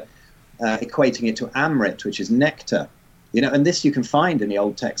they're equating it to amrit, which is nectar. You know, and this you can find in the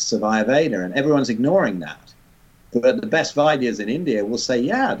old texts of Ayurveda, and everyone's ignoring that. But the best Vaidyas in India will say,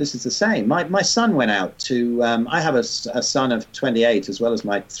 yeah, this is the same. My son went out to, I have a son of 28 as well as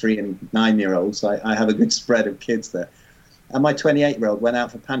my 3 and 9-year-olds. I have a good spread of kids there. And my 28-year-old went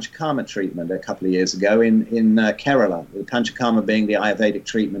out for Panchakarma treatment a couple of years ago in Kerala, with Panchakarma being the Ayurvedic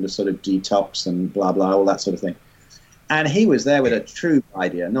treatment of sort of detox and blah, blah, all that sort of thing. And he was there with a true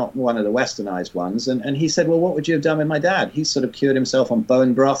idea, not one of the westernized ones. And he said, well, what would you have done with my dad? He sort of cured himself on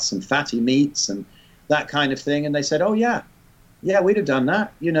bone broths and fatty meats and that kind of thing. And they said, oh, yeah, we'd have done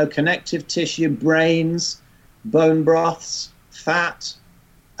that. You know, connective tissue, brains, bone broths, fat.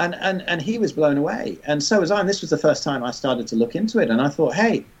 And he was blown away. And so was I. And this was the first time I started to look into it. And I thought,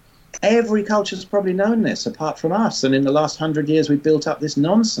 hey, every culture's probably known this apart from us. And in the last 100 years, we've built up this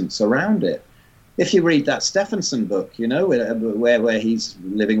nonsense around it. If you read that Stephenson book, you know, where he's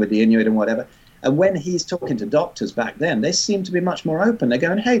living with the Inuit and whatever, and when he's talking to doctors back then, they seem to be much more open. They're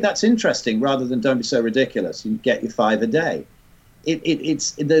going, hey, that's interesting, rather than don't be so ridiculous. You get your 5 a day.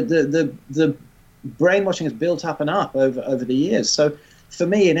 It's the brainwashing has built up and up over the years. So for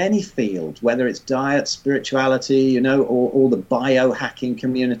me, in any field, whether it's diet, spirituality, you know, or the biohacking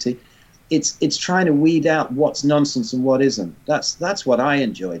community, it's trying to weed out what's nonsense and what isn't. That's what I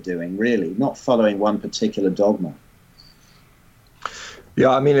enjoy doing, really, not following one particular dogma.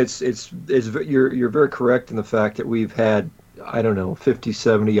 Yeah, I mean, it's you're very correct in the fact that we've had, I don't know, 50,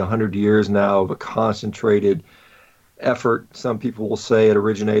 70, 100 years now of a concentrated effort. Some people will say it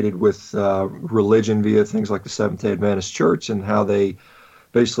originated with religion via things like the Seventh-day Adventist Church and how they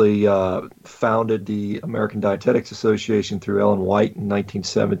basically founded the American Dietetics Association through Ellen White in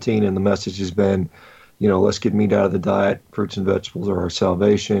 1917, and the message has been, you know, let's get meat out of the diet, fruits and vegetables are our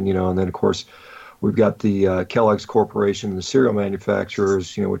salvation, you know, and then of course we've got the Kellogg's Corporation and the cereal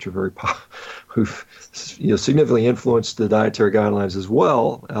manufacturers, you know, which are who've, you know, significantly influenced the dietary guidelines as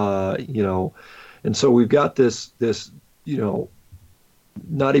well, you know, and so we've got this, you know,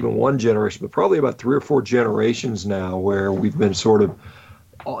 not even one generation, but probably about 3 or 4 generations now where we've been sort of,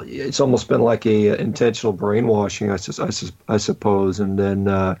 it's almost been like a intentional brainwashing, I suppose. And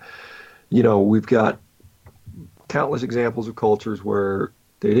then, you know, we've got countless examples of cultures where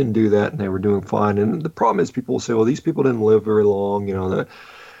they didn't do that and they were doing fine. And the problem is people will say, well, these people didn't live very long. You know,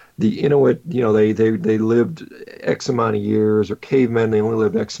 the Inuit, you know, they lived X amount of years, or cavemen, they only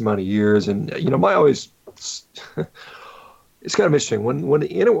lived X amount of years. And, you know, my always it's kind of interesting. When the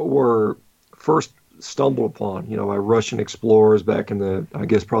Inuit were first stumbled upon, by Russian explorers back in the, I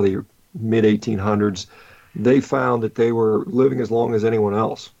guess, probably mid 1800s, they found that they were living as long as anyone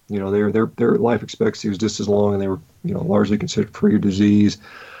else. Their life expectancy was just as long, and they were, largely considered free of disease.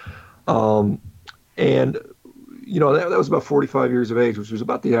 And that was about 45 years of age, which was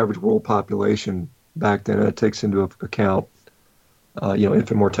about the average world population back then. And it takes into account,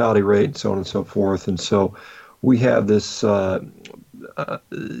 infant mortality rate and so on and so forth. And so we have this,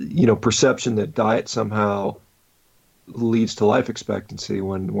 perception that diet somehow leads to life expectancy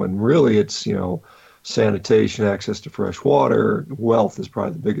when really it's, sanitation, access to fresh water, wealth is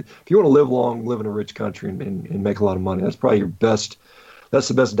probably the biggest. If you want to live long, live in a rich country and make a lot of money, that's probably that's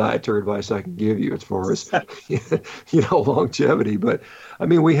the best dietary advice I can give you as far as, longevity. But I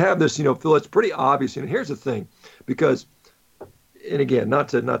mean, we have this, Phil, it's pretty obvious. And here's the thing, because, and again, not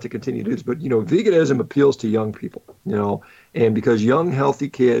to continue to do this, but, veganism appeals to young people, and because young, healthy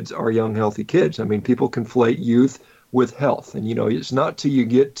kids are young, healthy kids. I mean, people conflate youth with health. And, it's not till you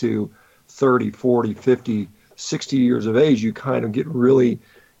get to 30, 40, 50, 60 years of age, you kind of get really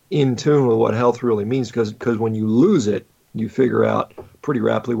in tune with what health really means, because when you lose it, you figure out pretty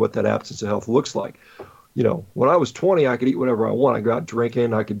rapidly what that absence of health looks like. When I was 20, I could eat whatever I want. I go out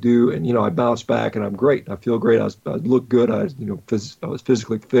drinking, I could do, and, I bounce back and I'm great. I feel great. I look good. I was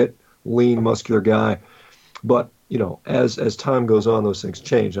physically fit, lean, muscular guy. But, as time goes on, those things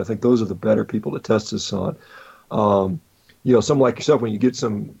change. I think those are the better people to test this on. Someone like yourself, when you get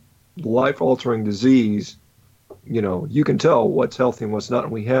some life-altering disease, you can tell what's healthy and what's not.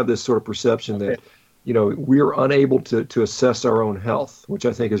 And we have this sort of perception that, we're unable to assess our own health, which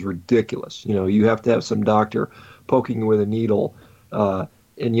I think is ridiculous. You have to have some doctor poking you with a needle, and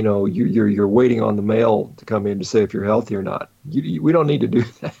you're waiting on the mail to come in to say if you're healthy or not. We don't need to do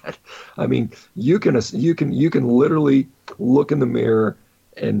that. I mean, you can literally look in the mirror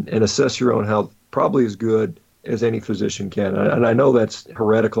and assess your own health probably as good as any physician can. And I know that's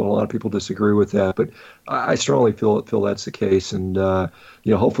heretical, and a lot of people disagree with that, but I strongly feel that's the case. And,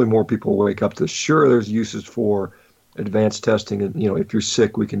 hopefully more people wake up to, sure, there's uses for advanced testing. And, if you're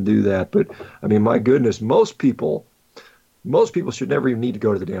sick, we can do that. But, I mean, my goodness, most people should never even need to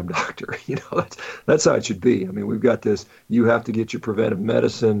go to the damn doctor. That's how it should be. I mean, we've got this, you have to get your preventive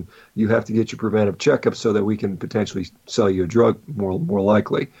medicine, you have to get your preventive checkup so that we can potentially sell you a drug more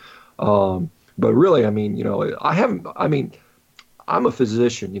likely. But really, I mean, I'm a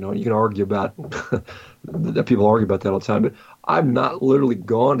physician, you can argue about that. People argue about that all the time, but I've not literally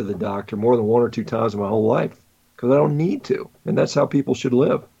gone to the doctor more than one or two times in my whole life because I don't need to. And that's how people should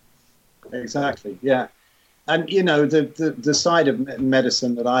live. Exactly. Yeah. And, the side of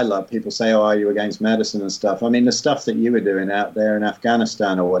medicine that I love, people say, oh, are you against medicine and stuff? I mean, the stuff that you were doing out there in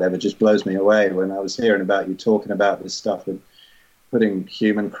Afghanistan or whatever just blows me away when I was hearing about you talking about this stuff with putting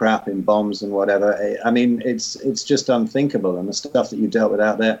human crap in bombs and whatever. I mean, it's just unthinkable, and the stuff that you dealt with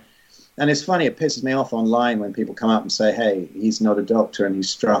out there. And it's funny, it pisses me off online when people come up and say, hey, he's not a doctor and he's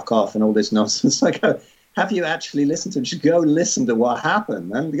struck off and all this nonsense. Like, have you actually listened to him? Just go listen to what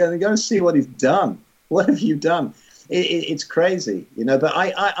happened and go and see what he's done. What have you done? It's crazy, but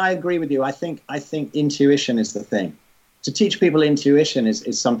I agree with you. I think intuition is the thing. To teach people intuition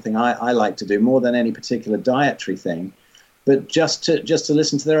is something I like to do more than any particular dietary thing. But just to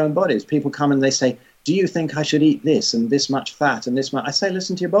listen to their own bodies. People come and they say, do you think I should eat this and this much fat and this much? I say,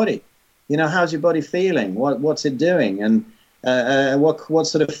 listen to your body. How's your body feeling? What's it doing? And what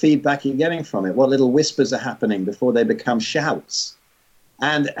sort of feedback are you getting from it? What little whispers are happening before they become shouts?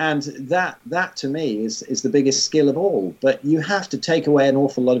 And that to me is the biggest skill of all. But you have to take away an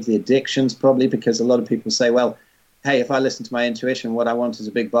awful lot of the addictions, probably, because a lot of people say, well, hey, if I listen to my intuition, what I want is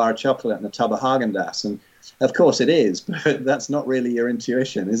a big bar of chocolate and a tub of Haagen-Dazs. And of course it is, but that's not really your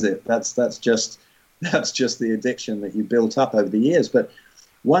intuition, is it? That's just the addiction that you built up over the years. But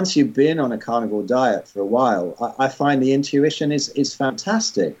once you've been on a carnivore diet for a while, I find the intuition is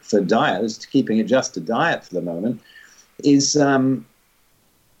fantastic for diet. Keeping it just to diet for the moment is, some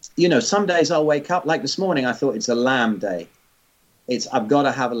days I'll wake up, like this morning, I thought it's a lamb day. I've got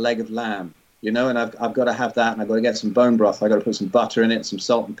to have a leg of lamb, and I've got to have that, and I've got to get some bone broth. I've got to put some butter in it, some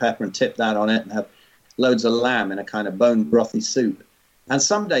salt and pepper, and tip that on it, and have loads of lamb in a kind of bone brothy soup. And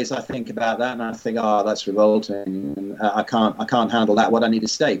some days I think about that and I think, oh, that's revolting, and I can't handle that. What I need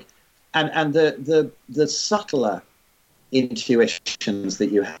is steak. And the subtler intuitions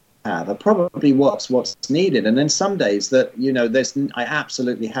that you have are probably what's needed. And then some days that I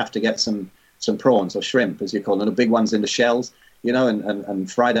absolutely have to get some prawns or shrimp, as you call them, the big ones in the shells,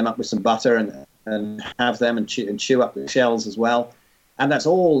 and fry them up with some butter and have them and chew up the shells as well. And that's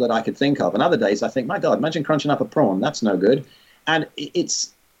all that I could think of. And other days I think, my God, imagine crunching up a prawn. That's no good. And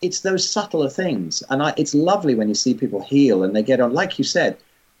it's those subtler things. And it's lovely when you see people heal and they get on. Like you said,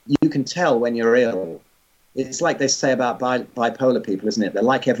 you can tell when you're ill. It's like they say about bipolar people, isn't it? They're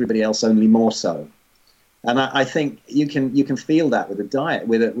like everybody else, only more so. And I think you can feel that with a diet,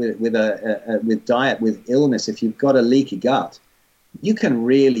 with diet, with illness. If you've got a leaky gut, you can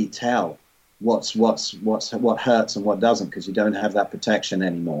really tell what hurts and what doesn't, because you don't have that protection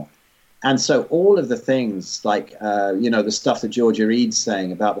anymore. And so all of the things like the stuff that Georgia Reed's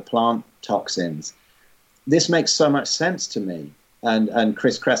saying about the plant toxins, this makes so much sense to me. And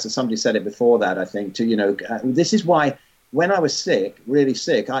Chris Kresser, somebody said it before that, I think, this is why when I was sick, really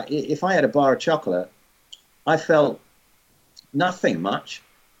sick, if I had a bar of chocolate, I felt nothing much.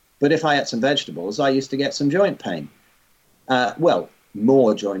 But if I ate some vegetables, I used to get some joint pain.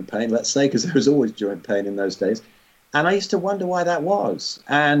 More joint pain, let's say, because there was always joint pain in those days. And I used to wonder why that was.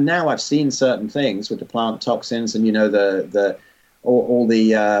 And now I've seen certain things with the plant toxins and, all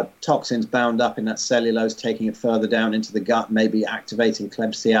the toxins bound up in that cellulose, taking it further down into the gut, maybe activating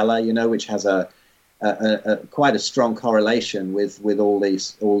Klebsiella, which has a quite a strong correlation with all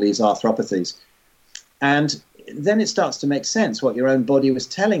these arthropathies. And then it starts to make sense what your own body was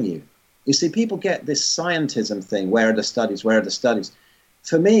telling you. You see, people get this scientism thing. Where are the studies? Where are the studies?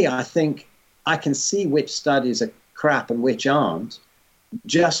 For me, I think I can see which studies are crap and which aren't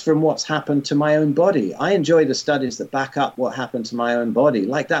just from what's happened to my own body. I enjoy the studies that back up what happened to my own body,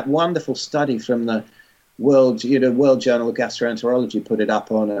 like that wonderful study from the World Journal of Gastroenterology put it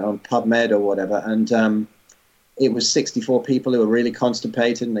up on PubMed or whatever, and it was 64 people who were really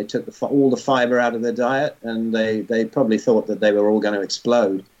constipated, and they took all the fiber out of their diet, and they probably thought that they were all going to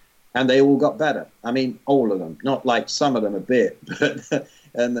explode. And they all got better. I mean, all of them, not like some of them a bit, but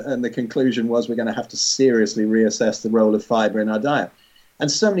and the conclusion was we're going to have to seriously reassess the role of fiber in our diet. And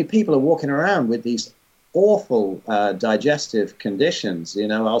so many people are walking around with these awful digestive conditions,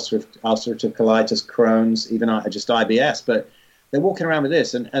 ulcerative colitis, Crohn's, even just IBS, but they're walking around with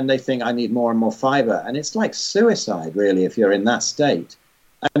this and they think I need more and more fiber. And it's like suicide, really, if you're in that state.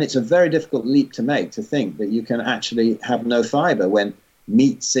 And it's a very difficult leap to make, to think that you can actually have no fiber when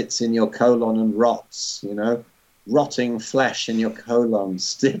meat sits in your colon and rots, rotting flesh in your colon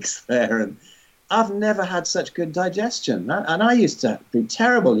sticks there. And I've never had such good digestion. And I used to be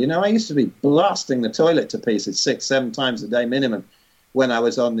terrible. I used to be blasting the toilet to pieces 6-7 times a day minimum when I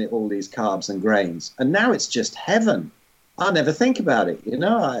was on all these carbs and grains. And now it's just heaven. I never think about it.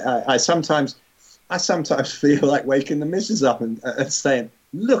 I sometimes feel like waking the missus up and saying,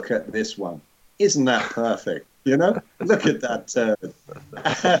 look at this one. Isn't that perfect? Look at that turd.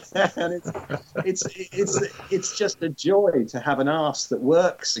 And it's just a joy to have an arse that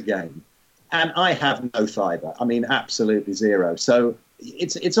works again. And I have no fiber. I mean, absolutely zero. So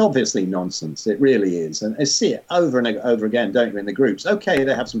it's obviously nonsense. It really is. And I see it over and over again, don't you, in the groups. Okay,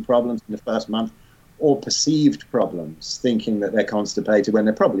 they have some problems in the first month, or perceived problems, thinking that they're constipated when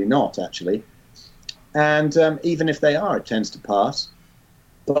they're probably not, actually. And even if they are, it tends to pass.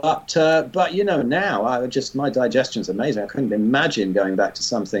 But now my digestion's amazing. I couldn't imagine going back to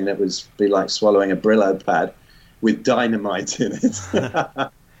something that was be like swallowing a Brillo pad with dynamite in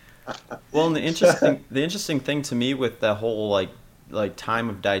it. Well, and the interesting thing to me with the whole like time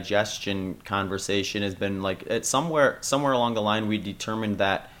of digestion conversation has been like somewhere along the line we determined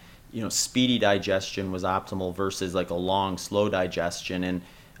that speedy digestion was optimal versus like a long slow digestion, and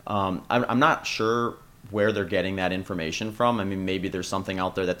I'm not sure where they're getting that information from. I mean, maybe there's something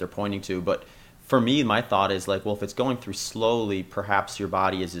out there that they're pointing to, but for me, my thought is like, well, if it's going through slowly, perhaps your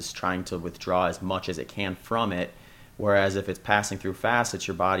body is just trying to withdraw as much as it can from it. Whereas if it's passing through fast, it's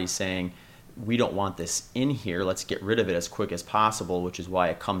your body saying, we don't want this in here. Let's get rid of it as quick as possible, which is why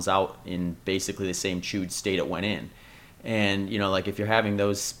it comes out in basically the same chewed state it went in. And, like if you're having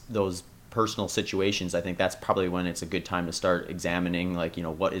those personal situations, I think that's probably when it's a good time to start examining, like,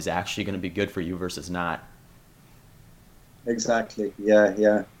 what is actually going to be good for you versus not. Exactly.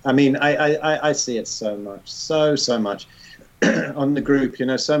 Yeah. I mean, I see it so much, so much on the group.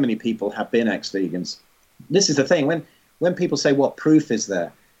 So many people have been ex-vegans. This is the thing. When people say, what proof is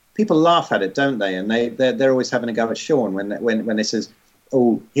there? People laugh at it, don't they? And they're always having a go at Sean when they says,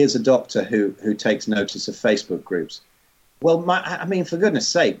 oh, here's a doctor who takes notice of Facebook groups. Well, I mean, for goodness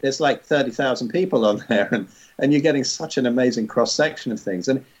sake, there's like 30,000 people on there, and you're getting such an amazing cross-section of things.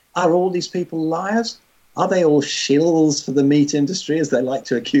 And are all these people liars? Are they all shills for the meat industry, as they like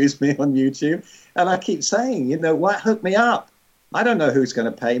to accuse me on YouTube? And I keep saying, what, hook me up. I don't know who's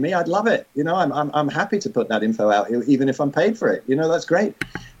going to pay me. I'd love it. I'm happy to put that info out, even if I'm paid for it. That's great.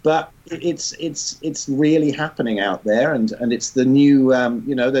 But it's really happening out there, and it's the new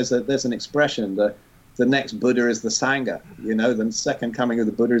there's an expression, the next Buddha is the Sangha. The second coming of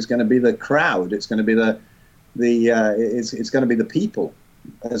the Buddha is going to be the crowd. It's going to be it's going to be the people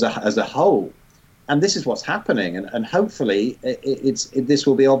as a whole. And this is what's happening, and hopefully this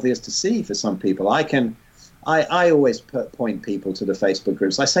will be obvious to see for some people. I always point people to the Facebook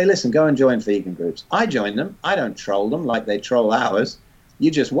groups. I say, listen, go and join vegan groups. I join them. I don't troll them like they troll ours. You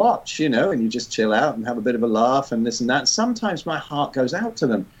just watch, and you just chill out and have a bit of a laugh and this and that. Sometimes my heart goes out to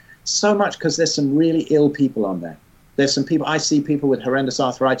them so much because there's some really ill people on there. There's some people, I see people with horrendous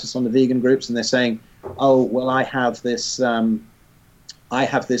arthritis on the vegan groups, and they're saying, oh, well, I have this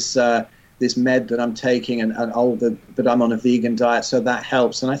this med that I'm taking, but I'm on a vegan diet, so that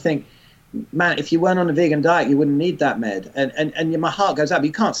helps. And I think, man, if you weren't on a vegan diet, you wouldn't need that med. And my heart goes out, but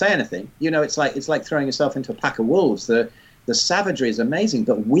you can't say anything. It's like throwing yourself into a pack of wolves. The savagery is amazing,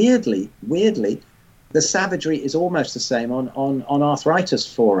 but weirdly, the savagery is almost the same on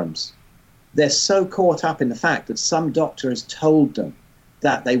arthritis forums. They're so caught up in the fact that some doctor has told them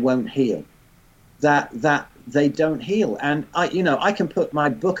that they won't heal, that they don't heal. And I can put my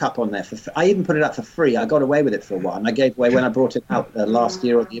book up on there I even put it up for free. I got away with it for a while, and I gave away when I brought it out last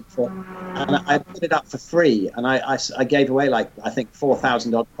year or the year before, and I put it up for free, and I gave away I think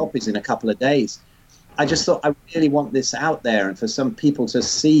 4,000 odd copies in a couple of days. I just thought I really want this out there, and for some people to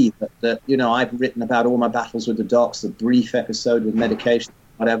see that I've written about all my battles with the docs, the brief episode with medication,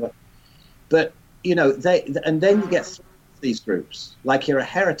 whatever. But and then you get through these groups like you're a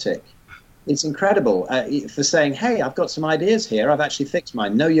heretic. It's incredible for saying, hey, I've got some ideas here. I've actually fixed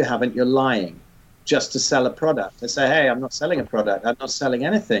mine. No, you haven't. You're lying just to sell a product. They say, hey, I'm not selling a product. I'm not selling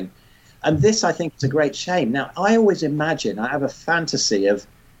anything. And this, I think, is a great shame. Now, I always imagine, I have a fantasy of,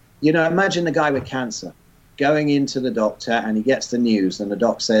 imagine the guy with cancer going into the doctor, and he gets the news, and the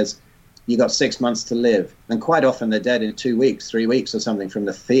doc says, you got 6 months to live. And quite often they're dead in 2 weeks, 3 weeks or something from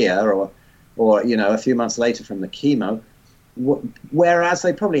the fear, or a few months later from the chemo. Whereas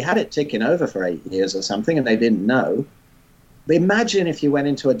they probably had it ticking over for 8 years or something, and they didn't know. But imagine if you went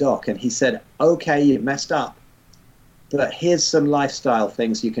into a doc and he said, okay, you've messed up, but here's some lifestyle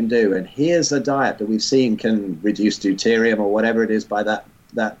things you can do, and here's a diet that we've seen can reduce deuterium or whatever it is by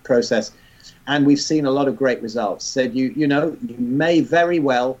that process, and we've seen a lot of great results. Said you may very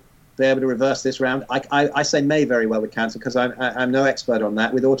well be able to reverse this round. I say may very well with cancer because I'm no expert on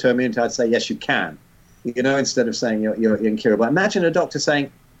that. With autoimmunity, I'd say yes, you can. Instead of saying you're incurable. Imagine a doctor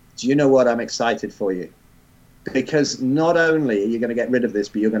saying, do you know what, I'm excited for you. Because not only are you going to get rid of this,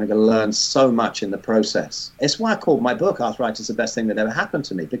 but you're going to learn so much in the process. It's why I called my book, Arthritis, the Best Thing That Ever Happened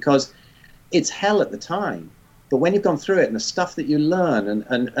to Me, because it's hell at the time. But when you've gone through it and the stuff that you learn,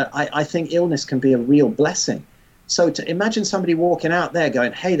 and I think illness can be a real blessing. So to imagine somebody walking out there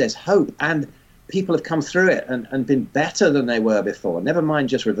going, hey, there's hope, and people have come through it and been better than they were before, never mind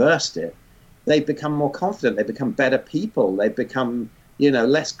just reversed it. They've become more confident. They've become better people. They've become,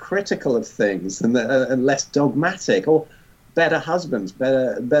 less critical of things and less dogmatic, or better husbands,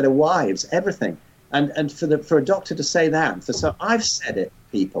 better wives, everything. And for a doctor to say that, I've said it,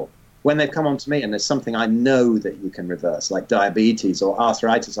 people, when they've come on to me and there's something I know that you can reverse, like diabetes or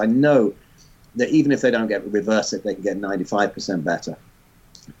arthritis, I know that even if they don't reverse it, they can get 95% better.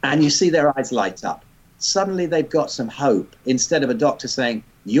 And you see their eyes light up. Suddenly they've got some hope, instead of a doctor saying,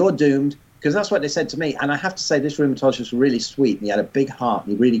 you're doomed. Because that's what they said to me. And I have to say, this rheumatologist was really sweet, and he had a big heart,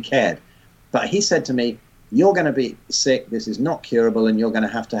 and he really cared. But he said to me, you're going to be sick, this is not curable, and you're going to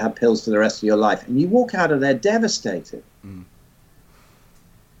have pills for the rest of your life. And you walk out of there devastated. Mm.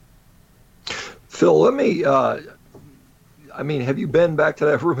 Phil, let me, have you been back to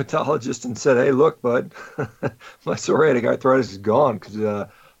that rheumatologist and said, hey, look, bud, my psoriatic arthritis is gone? Because I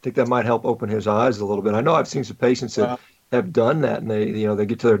think that might help open his eyes a little bit. I know I've seen some patients that have done that, and they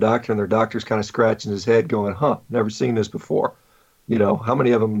get to their doctor, and their doctor's kind of scratching his head going, never seen this before. How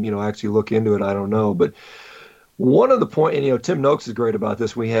many of them, actually look into it, I don't know. But one of the points, and Tim Noakes is great about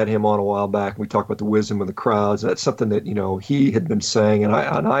this. We had him on a while back, and we talked about the wisdom of the crowds. That's something that, he had been saying, and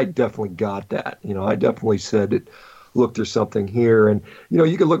I definitely got that. I definitely said that, look, there's something here. And,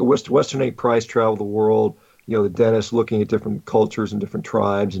 you could look at Western A. Price, Travel the World, the dentist looking at different cultures and different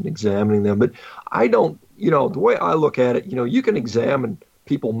tribes and examining them. But I don't, the way I look at it, you can examine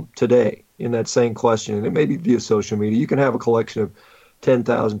people today in that same question, and it may be via social media. You can have a collection of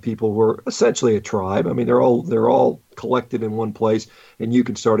 10,000 people who are essentially a tribe. I mean, they're all collected in one place, and you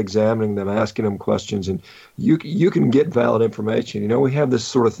can start examining them, asking them questions, and you can get valid information. We have this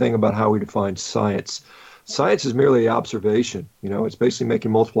sort of thing about how we define science. Science is merely observation. It's basically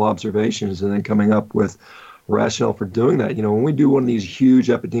making multiple observations and then coming up with rationale for doing that. When we do one of these huge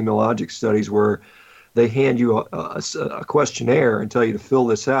epidemiologic studies where they hand you a questionnaire and tell you to fill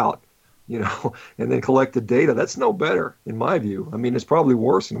this out, and then collect the data, that's no better in my view. I mean, it's probably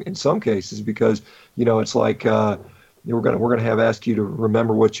worse in some cases because, it's like we're gonna have asked you to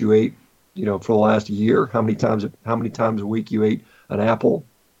remember what you ate, for the last year, how many times a week you ate an apple,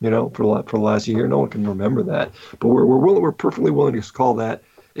 for the last year. No one can remember that, but we're perfectly willing to call that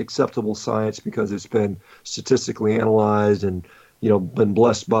acceptable science because it's been statistically analyzed and been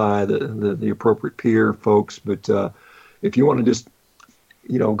blessed by the appropriate peer folks. But if you want to just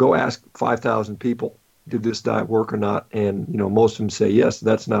go ask 5,000 people, did this diet work or not? And, most of them say yes.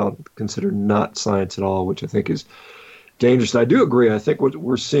 That's now considered not science at all, which I think is dangerous. And I do agree. I think what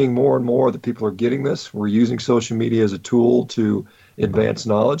we're seeing more and more that people are getting this. We're using social media as a tool to advance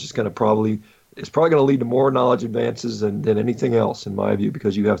knowledge. It's probably going to lead to more knowledge advances than anything else, in my view,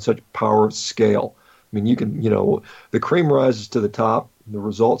 because you have such power of scale. I mean, you can, the cream rises to the top. The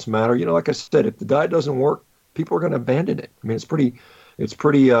results matter. Like I said, if the diet doesn't work, people are going to abandon it. I mean, it's pretty, with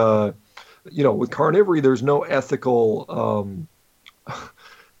carnivory, there's no ethical,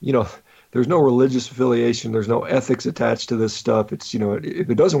 there's no religious affiliation. There's no ethics attached to this stuff. It's, if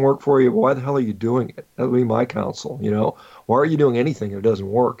it doesn't work for you, why the hell are you doing it? That would be my counsel. Why are you doing anything if it doesn't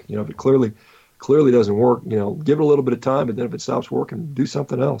work? If it clearly doesn't work, give it a little bit of time, and then if it stops working, do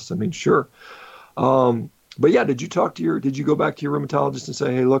something else. I mean, sure. But yeah, did you go back to your rheumatologist and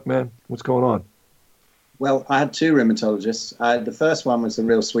say, hey, look, man, what's going on? Well, I had two rheumatologists. The first one was the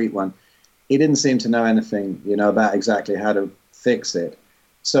real sweet one. He didn't seem to know anything, about exactly how to fix it.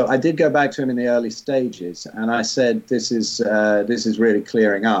 So I did go back to him in the early stages, and I said, this is really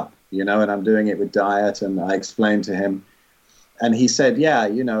clearing up, and I'm doing it with diet, and I explained to him. And he said, yeah,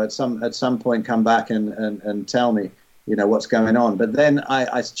 at some point come back and tell me, what's going on. But then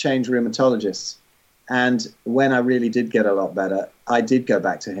I changed rheumatologists. And when I really did get a lot better, I did go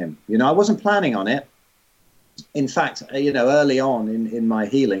back to him. I wasn't planning on it. In fact, early on in my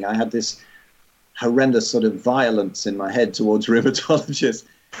healing, I had this horrendous sort of violence in my head towards rheumatologists.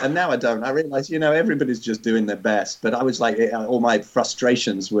 And now I don't. I realize, everybody's just doing their best. But I was like, all my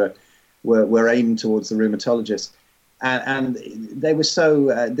frustrations were aimed towards the rheumatologist. And they were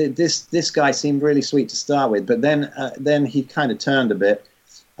so, this guy seemed really sweet to start with. But then he kind of turned a bit.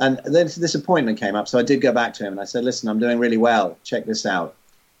 And then this appointment came up. So I did go back to him and I said, listen, I'm doing really well. Check this out.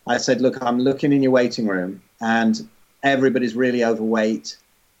 I said, look, I'm looking in your waiting room and everybody's really overweight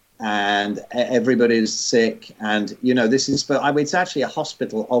and everybody's sick. And, it's actually a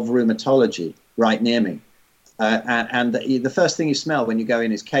hospital of rheumatology right near me. And the first thing you smell when you go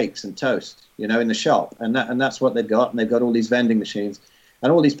in is cakes and toast, in the shop. And that's what they've got. And they've got all these vending machines.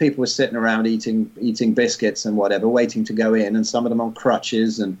 And all these people were sitting around eating biscuits and whatever, waiting to go in, and some of them on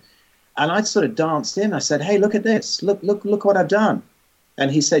crutches. And I sort of danced in. I said, hey, look at this. Look what I've done. And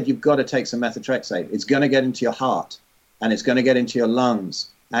he said, you've got to take some methotrexate. It's going to get into your heart, and it's going to get into your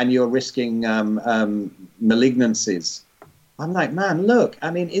lungs, and you're risking malignancies. I'm like, man, look, I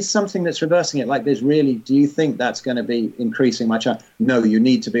mean, is something that's reversing it like this really, do you think that's going to be increasing my chance? No, you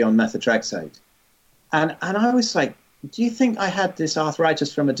need to be on methotrexate. And I was like, do you think I had this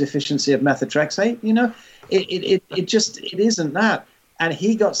arthritis from a deficiency of methotrexate? It isn't that. And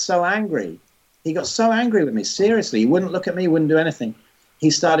he got so angry. He got so angry with me. Seriously, he wouldn't look at me, wouldn't do anything. He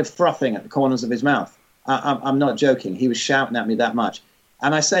started frothing at the corners of his mouth. I'm not joking. He was shouting at me that much.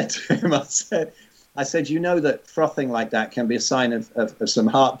 And I said to him, I said, that frothing like that can be a sign of some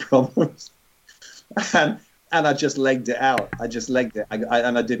heart problems. And I just legged it out. I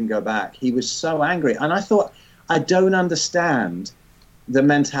didn't go back. He was so angry. And I thought, I don't understand the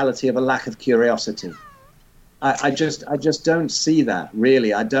mentality of a lack of curiosity. I just don't see that,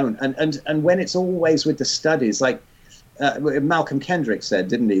 really. I don't. And when it's always with the studies, like Malcolm Kendrick said,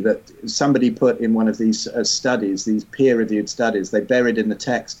 didn't he, that somebody put in one of these studies, these peer-reviewed studies, they buried in the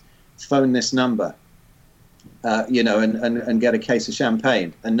text, phone this number, and get a case of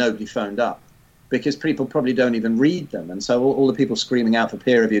champagne, and nobody phoned up. Because people probably don't even read them. And so all the people screaming out for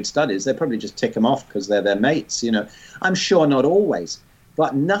peer-reviewed studies, they probably just tick them off because they're their mates, I'm sure not always,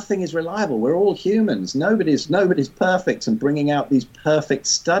 but nothing is reliable. We're all humans. Nobody's perfect and bringing out these perfect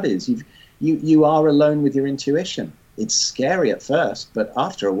studies. You are alone with your intuition. It's scary at first, but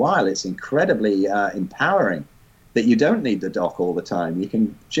after a while, it's incredibly empowering that you don't need the doc all the time. You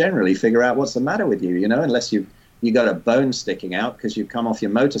can generally figure out what's the matter with you, unless you got a bone sticking out because you've come off your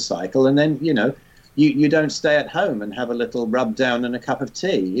motorcycle, and then you don't stay at home and have a little rub down and a cup of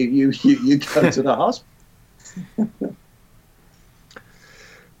tea. You go to the hospital.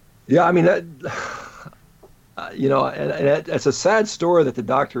 Yeah, I mean that. And it's a sad story that the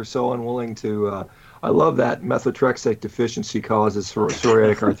doctor is so unwilling to I love that methotrexate deficiency causes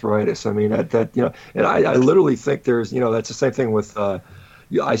psoriatic arthritis. I mean, and I literally think there's, that's the same thing with,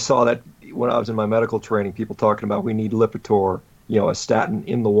 I saw that when I was in my medical training, people talking about we need Lipitor, a statin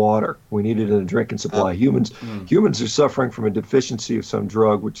in the water. We need it in a drinking supply. Humans are suffering from a deficiency of some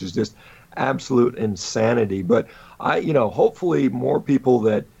drug, which is just absolute insanity. But hopefully more people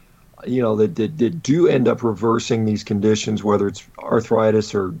that do end up reversing these conditions, whether it's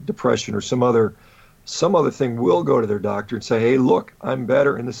arthritis or depression or some other thing, will go to their doctor and say, hey, look, I'm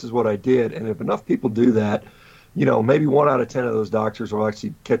better and this is what I did. And if enough people do that, maybe 1 out of 10 of those doctors will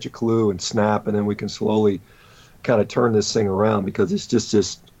actually catch a clue and snap, and then we can slowly kind of turn this thing around, because it's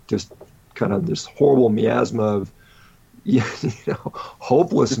just kind of this horrible miasma of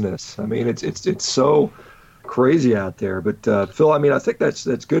hopelessness. I mean, it's so crazy out there. But Phil, I mean, I think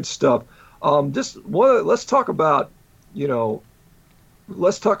that's good stuff. Let's talk about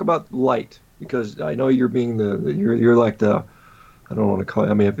light, because I know you're being you're like the, I don't want to call it,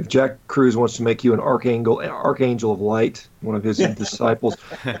 I mean, if Jack Kruse wants to make you an archangel of light, one of his disciples,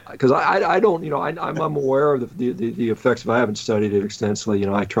 because I don't, I'm aware of the effects, but I haven't studied it extensively.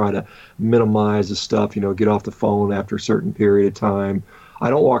 I try to minimize the stuff, get off the phone after a certain period of time. I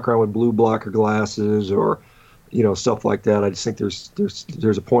don't walk around with blue blocker glasses or, stuff like that. I just think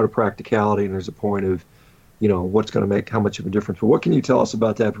there's a point of practicality, and there's a point of, what's going to make how much of a difference. But what can you tell us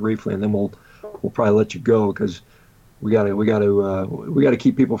about that briefly, and then we'll probably let you go, because we got to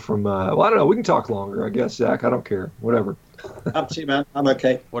keep people from. Well, I don't know. We can talk longer, I guess, Zach. I don't care. Whatever. Up to you, man. I'm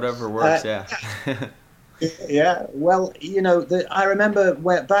okay. Whatever works. Yeah. Yeah. Well, I remember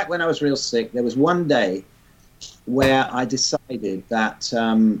back when I was real sick, there was one day where I decided that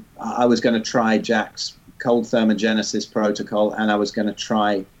I was going to try Jack's cold thermogenesis protocol, and I was going to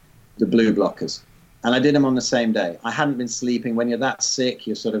try the blue blockers, and I did them on the same day. I hadn't been sleeping. When you're that sick,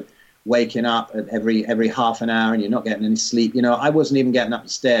 you're sort of waking up at every half an hour and you're not getting any sleep. I wasn't even getting up the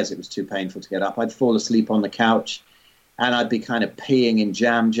stairs. It was too painful to get up. I'd fall asleep on the couch, and I'd be kind of peeing in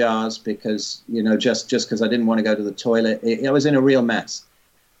jam jars because, just because I didn't want to go to the toilet. I was in a real mess.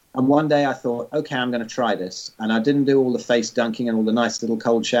 And one day I thought, okay, I'm going to try this. And I didn't do all the face dunking and all the nice little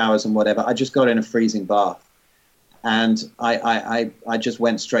cold showers and whatever. I just got in a freezing bath. And I just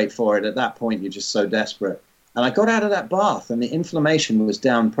went straight for it. At that point, you're just so desperate. And I got out of that bath, and the inflammation was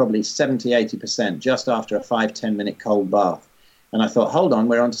down probably 70, 80% just after a 5-10 minute cold bath. And I thought, hold on,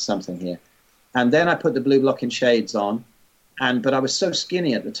 we're onto something here. And then I put the blue blocking shades on, but I was so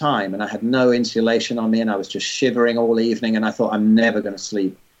skinny at the time, and I had no insulation on me, and I was just shivering all evening, and I thought, I'm never going to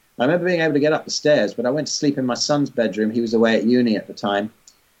sleep. I remember being able to get up the stairs, but I went to sleep in my son's bedroom. He was away at uni at the time.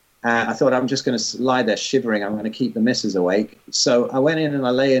 I thought, I'm just going to lie there shivering. I'm going to keep the missus awake. So I went in and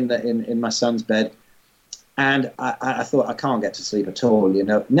I lay in my son's bed. And I thought, I can't get to sleep at all,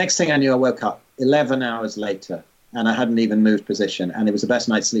 Next thing I knew, I woke up 11 hours later, and I hadn't even moved position. And it was the best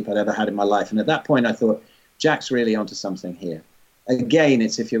night's sleep I'd ever had in my life. And at that point, I thought, Jack's really onto something here. Again,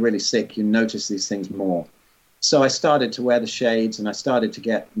 it's if you're really sick, you notice these things more. So I started to wear the shades, and I started to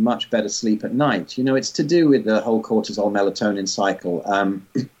get much better sleep at night. It's to do with the whole cortisol melatonin cycle.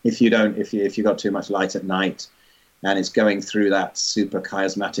 If you got too much light at night, and it's going through that super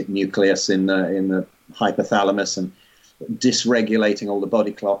chiasmatic nucleus in the hypothalamus and dysregulating all the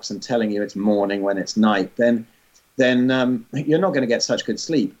body clocks and telling you it's morning when it's night, then you're not going to get such good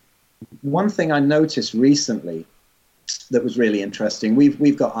sleep. One thing I noticed recently that was really interesting,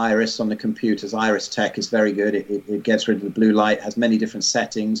 we've got Iris on the computers. Iris Tech is very good. It gets rid of the blue light, has many different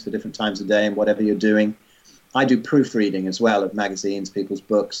settings for different times of day and whatever you're doing. I do proofreading as well of magazines, people's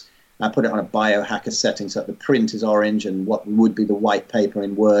books. I put it on a biohacker setting so that the print is orange and what would be the white paper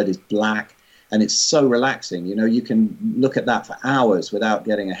in Word is black. And it's so relaxing. You can look at that for hours without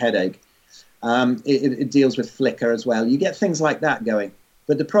getting a headache. It deals with flicker as well. You get things like that going.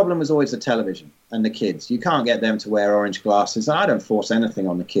 But the problem was always the television and the kids. You can't get them to wear orange glasses. And I don't force anything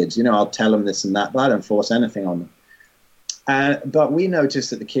on the kids. I'll tell them this and that, but I don't force anything on them. But we noticed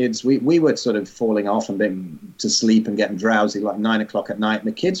that the kids, we were sort of falling off and being to sleep and getting drowsy like 9 o'clock at night. And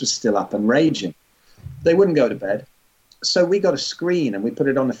the kids were still up and raging. They wouldn't go to bed. So we got a screen and we put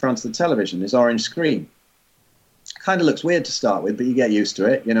it on the front of the television, this orange screen. Kind of looks weird to start with, but you get used to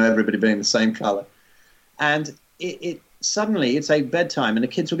it, everybody being the same color. And it suddenly it's a bedtime and the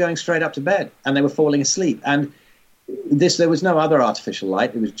kids were going straight up to bed and they were falling asleep. And there was no other artificial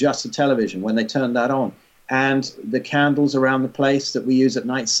light. It was just the television when they turned that on. And the candles around the place that we use at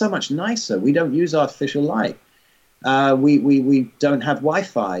night, so much nicer. We don't use artificial light. We don't have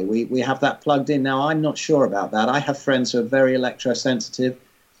Wi-Fi. We have that plugged in. Now, I'm not sure about that. I have friends who are very electrosensitive,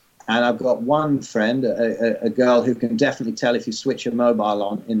 and I've got one friend, a girl who can definitely tell if you switch your mobile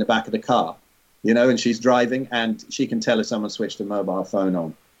on in the back of the car. and she's driving and she can tell if someone switched a mobile phone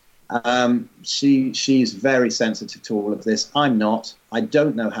on. She's very sensitive to all of this. I'm not. I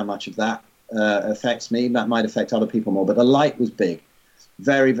don't know how much of that affects me. That might affect other people more, but the light was big.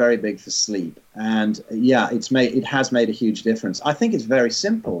 Very, very big for sleep. And yeah, it has made a huge difference. I think it's very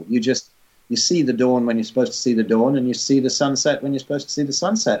simple. You see the dawn when you're supposed to see the dawn, and you see the sunset when you're supposed to see the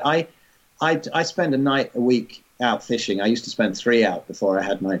sunset. I spend a night a week out fishing. I used to spend 3 out before I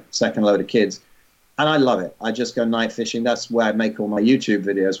had my second load of kids. And I love it. I just go night fishing. That's where I make all my YouTube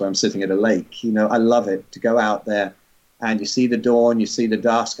videos, where I'm sitting at a lake. I love it to go out there and you see the dawn, you see the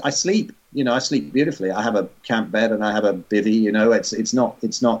dusk. I sleep. I sleep beautifully. I have a camp bed and I have a bivvy.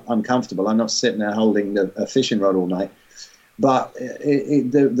 It's not uncomfortable. I'm not sitting there holding a fishing rod all night. But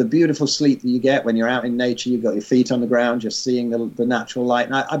the beautiful sleep that you get when you're out in nature, you've got your feet on the ground, just seeing the natural light.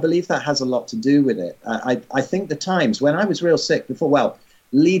 And I believe that has a lot to do with it. I think the times when I was real sick before,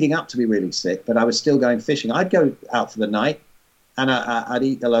 leading up to be really sick, but I was still going fishing, I'd go out for the night and I'd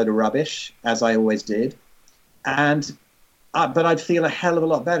eat a load of rubbish, as I always did. But I'd feel a hell of a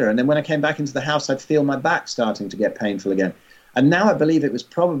lot better. And then when I came back into the house, I'd feel my back starting to get painful again. And now I believe it was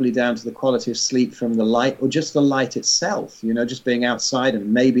probably down to the quality of sleep from the light, or just the light itself, just being outside,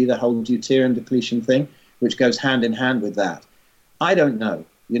 and maybe the whole deuterium depletion thing, which goes hand in hand with that. I don't know.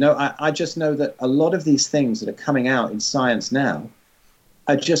 I just know that a lot of these things that are coming out in science now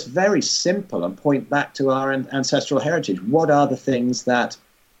are just very simple and point back to our ancestral heritage. What are the things that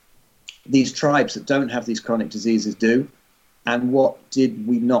these tribes that don't have these chronic diseases do? And what did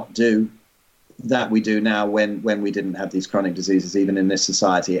we not do that we do now when we didn't have these chronic diseases, even in this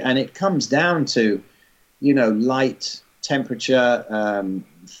society? And it comes down to, light, temperature,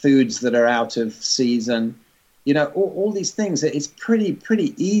 foods that are out of season, all these things. It's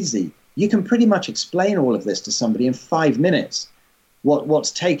pretty easy. You can pretty much explain all of this to somebody in 5 minutes. What's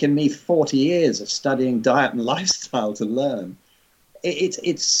taken me 40 years of studying diet and lifestyle to learn.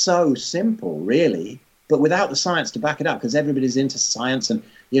 It's so simple, really. But without the science to back it up, because everybody's into science, and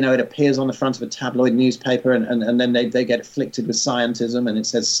it appears on the front of a tabloid newspaper, and then they get afflicted with scientism, and it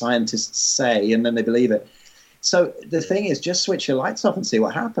says scientists say, and then they believe it. So the thing is, just switch your lights off and see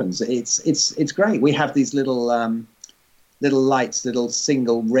what happens. It's great. We have these little lights, little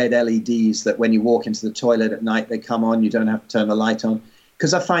single red LEDs that when you walk into the toilet at night, they come on. You don't have to turn the light on.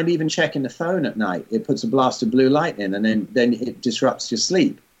 Because I find even checking the phone at night, it puts a blast of blue light in, and then it disrupts your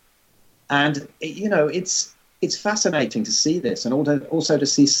sleep. And, it's fascinating to see this, and also to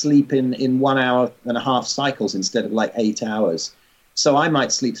see sleep in 1 hour and a half cycles instead of like 8 hours. So I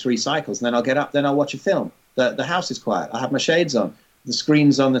might sleep 3 cycles, and then I'll get up, then I'll watch a film. The house is quiet. I have my shades on. The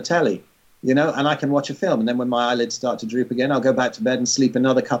screen's on the telly, and I can watch a film. And then when my eyelids start to droop again, I'll go back to bed and sleep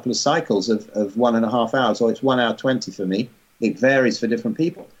another couple of cycles of 1.5 hours, or it's 1 hour 20 for me. It varies for different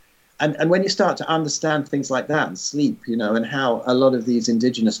people. And when you start to understand things like that and sleep, and how a lot of these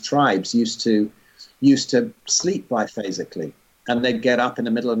indigenous tribes used to sleep biphasically, and they'd get up in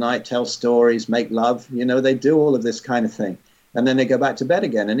the middle of the night, tell stories, make love, they do all of this kind of thing. And then they go back to bed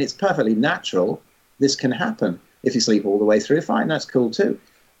again. And it's perfectly natural. This can happen. If you sleep all the way through, fine, that's cool too.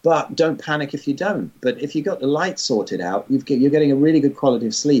 But don't panic if you don't. But if you got the light sorted out, you're getting a really good quality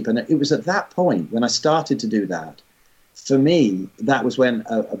of sleep. And it was at that point when I started to do that, for me, that was when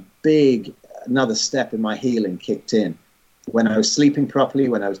another step in my healing kicked in. When I was sleeping properly,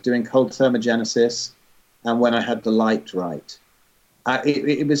 when I was doing cold thermogenesis, and when I had the light right.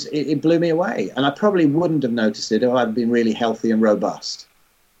 It blew me away. And I probably wouldn't have noticed it if I'd been really healthy and robust.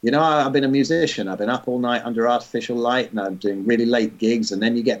 I've been a musician. I've been up all night under artificial light, and I'm doing really late gigs, and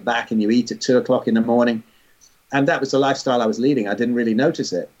then you get back and you eat at 2 o'clock in the morning. And that was the lifestyle I was leading. I didn't really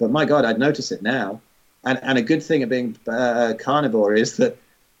notice it. But my God, I'd notice it now. And a good thing of being carnivore is that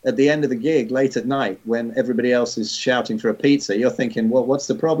at the end of the gig, late at night, when everybody else is shouting for a pizza, you're thinking, well, what's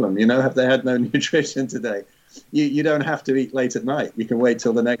the problem? Have they had no nutrition today? You don't have to eat late at night. You can wait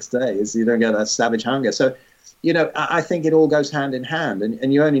till the next day, so you don't get that savage hunger. So, I think it all goes hand in hand,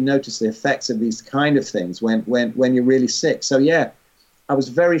 and you only notice the effects of these kind of things when you're really sick. So, yeah, I was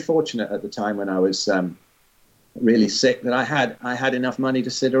very fortunate at the time when I was really sick that I had enough money to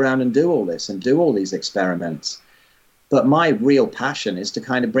sit around and do all this and do all these experiments. But my real passion is to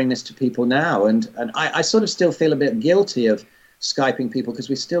kind of bring this to people now. And I sort of still feel a bit guilty of Skyping people, because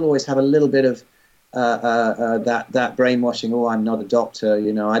we still always have a little bit of that brainwashing. Oh, I'm not a doctor.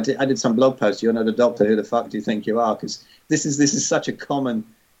 I did some blog post. You're not a doctor. Who the fuck do you think you are? Because this is such a common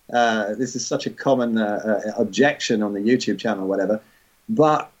objection on the YouTube channel or whatever.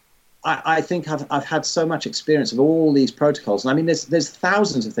 But I think I've had so much experience of all these protocols. And I mean, there's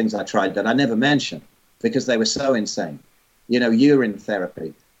thousands of things I tried that I never mentioned because they were so insane. Urine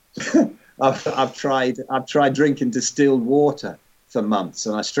therapy. I've tried drinking distilled water for months,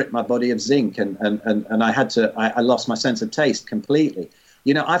 and I stripped my body of zinc, and I lost my sense of taste completely.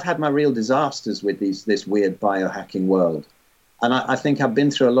 You know, I've had my real disasters with this weird biohacking world. And I think I've been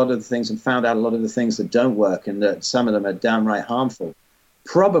through a lot of the things and found out a lot of the things that don't work, and that some of them are downright harmful.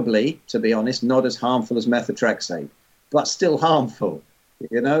 Probably, to be honest, not as harmful as methotrexate, but still harmful,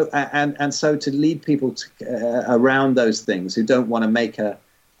 you know. And so to lead people around those things who don't want to make a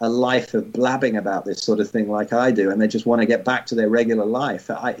life of blabbing about this sort of thing like I do, and they just want to get back to their regular life,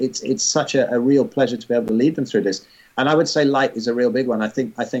 it's such a real pleasure to be able to lead them through this. And I would say light is a real big one. I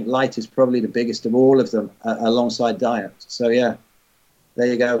think light is probably the biggest of all of them, alongside diet. So yeah, there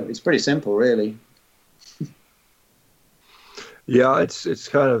you go. It's pretty simple, really. Yeah, it's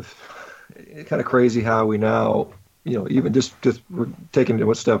kind of crazy how we now, you know, even just we're taking it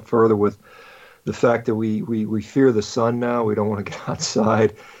one step further with the fact that we fear the sun now. We don't want to get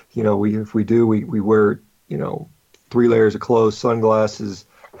outside. You know, if we do, we wear, you know, 3 layers of clothes, sunglasses,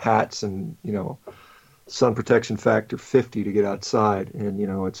 hats, and, you know, sun protection factor 50 to get outside. And, you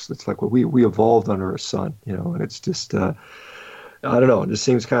know, it's like, well, we evolved under a sun, you know, and it's just, I don't know. It just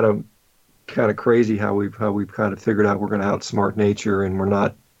seems kind of crazy how we've kind of figured out we're going to outsmart nature, and we're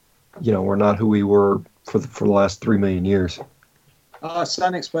not who we were for the last 3 million years.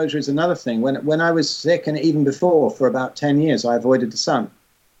 Sun exposure is another thing. When I was sick, and even before, for about 10 years, I avoided the sun.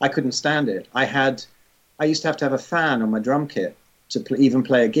 I couldn't stand it. I used to have a fan on my drum kit to even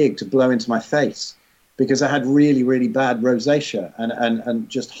play a gig, to blow into my face, because I had really, really bad rosacea and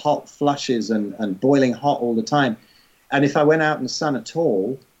just hot flushes and boiling hot all the time. And if I went out in the sun at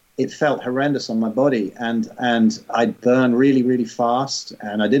all, it felt horrendous on my body, and I'd burn really, really fast,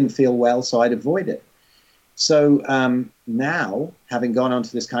 and I didn't feel well, so I'd avoid it. So now, having gone onto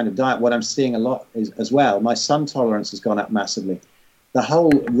this kind of diet, what I'm seeing a lot is, as well, my sun tolerance has gone up massively. The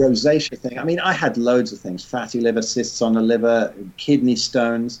whole rosacea thing, I mean, I had loads of things: fatty liver, cysts on the liver, kidney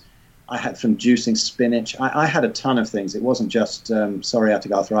stones. I had from juicing spinach. I had a ton of things. It wasn't just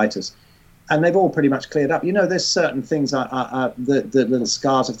psoriatic arthritis. And they've all pretty much cleared up. You know, there's certain things, the little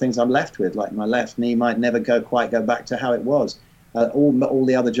scars of things I'm left with, like my left knee might never quite go back to how it was. All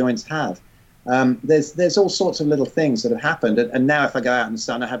the other joints have. There's all sorts of little things that have happened. And now if I go out in the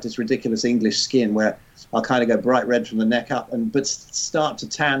sun, I have this ridiculous English skin where I'll kind of go bright red from the neck up, but start to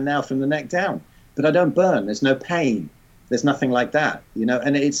tan now from the neck down. But I don't burn. There's no pain. There's nothing like that, you know.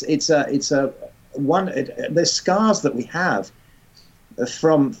 And there's scars that we have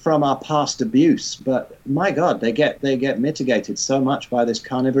from our past abuse, but my God, they get mitigated so much by this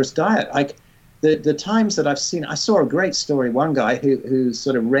carnivorous diet. Like the times that I've seen, I saw a great story. One guy who's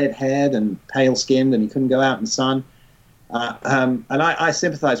sort of red-haired and pale-skinned, and he couldn't go out in the sun. And I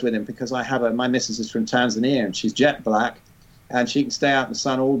sympathize with him, because my missus is from Tanzania, and she's jet black, and she can stay out in the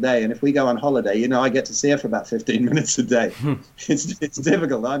sun all day. And if we go on holiday, you know, I get to see her for about 15 minutes a day. It's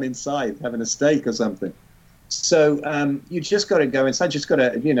difficult. I'm inside having a steak or something. So you just got to go inside. Just got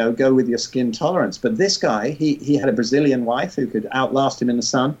to, you know, go with your skin tolerance. But this guy, he had a Brazilian wife who could outlast him in the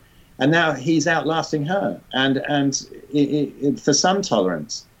sun, and now he's outlasting her. And for sun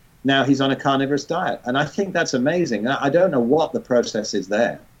tolerance, now he's on a carnivorous diet. And I think that's amazing. I don't know what the process is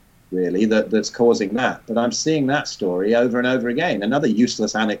there, really, that's causing that. But I'm seeing that story over and over again. Another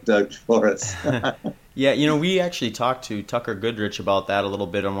useless anecdote for us. Yeah, you know, we actually talked to Tucker Goodrich about that a little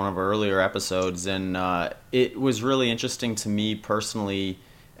bit on one of our earlier episodes, and it was really interesting to me personally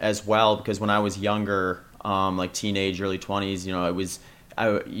as well, because when I was younger, like teenage, early 20s, you know, it was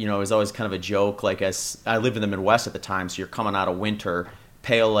always kind of a joke. Like, as I lived in the Midwest at the time, so you're coming out of winter,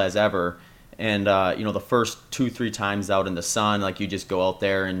 pale as ever, and you know, the first 2-3 times out in the sun, like, you just go out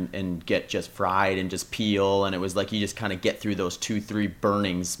there and get just fried and just peel, and it was like you just kind of get through those 2-3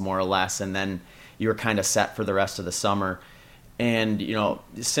 burnings more or less, and then you were kind of set for the rest of the summer. And, you know,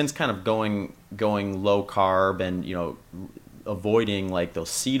 since kind of going low carb and, you know, avoiding like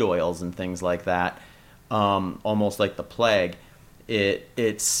those seed oils and things like that, almost like the plague,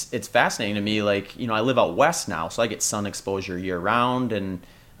 it's fascinating to me. Like, you know, I live out west now, so I get sun exposure year round, and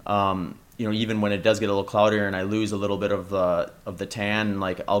you know, even when it does get a little cloudier and I lose a little bit of the tan,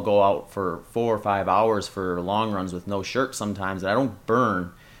 like, I'll go out for 4 or 5 hours for long runs with no shirt sometimes, and I don't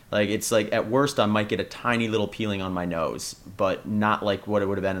burn. Like, it's like, at worst I might get a tiny little peeling on my nose, but not like what it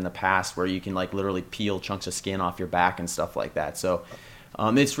would have been in the past, where you can like literally peel chunks of skin off your back and stuff like that. So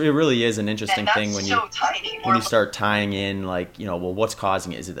it really is an interesting thing when you start tying in, like, you know, well, what's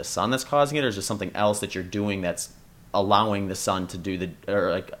causing it? Is it the sun that's causing it, or is there something else that you're doing that's allowing the sun to do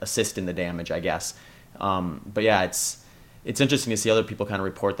or like assist in the damage, I guess. But yeah, it's interesting to see other people kind of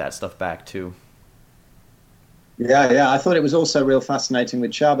report that stuff back too. Yeah. I thought it was also real fascinating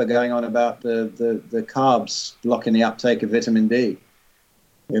with Chaba going on about the carbs blocking the uptake of vitamin D.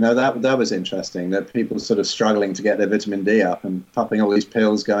 That was interesting, that people sort of struggling to get their vitamin D up and popping all these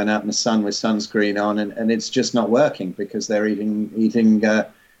pills, going out in the sun with sunscreen on, and it's just not working because they're eating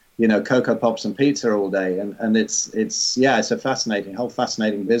Cocoa Pops and pizza all day. And it's a whole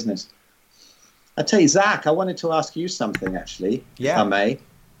fascinating business. I tell you, Zach, I wanted to ask you something, actually, if I may.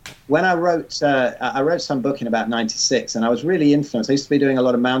 When I wrote some book in about 96, and I was really influenced. I used to be doing a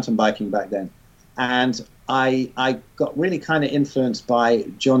lot of mountain biking back then. And I got really kind of influenced by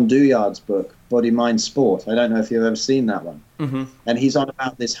John Douillard's book, Body, Mind, Sport. I don't know if you've ever seen that one. Mm-hmm. And he's on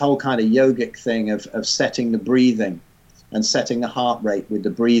about this whole kind of yogic thing of setting the breathing and setting the heart rate with the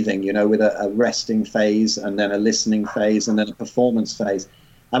breathing, with a resting phase and then a listening phase and then a performance phase.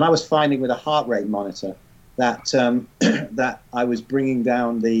 And I was finding with a heart rate monitor that that I was bringing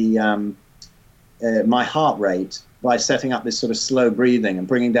down my heart rate by setting up this sort of slow breathing and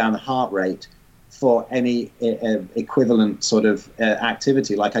bringing down the heart rate for any equivalent sort of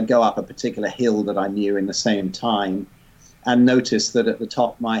activity. Like I'd go up a particular hill that I knew in the same time and notice that at the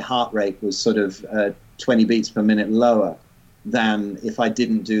top my heart rate was sort of 20 beats per minute lower than if I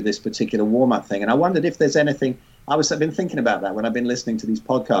didn't do this particular warm-up thing. And I wondered if there's anything, I've been thinking about that when I've been listening to these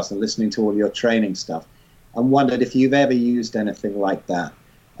podcasts and listening to all your training stuff, and wondered if you've ever used anything like that,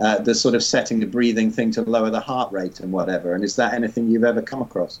 the sort of setting the breathing thing to lower the heart rate and whatever. And is that anything you've ever come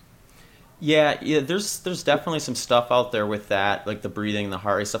across? Yeah, there's definitely some stuff out there with that, like the breathing, the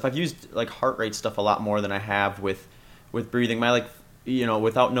heart rate stuff. I've used like heart rate stuff a lot more than I have with breathing.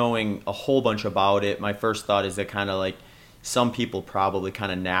 Without knowing a whole bunch about it, my first thought is that kind of like some people probably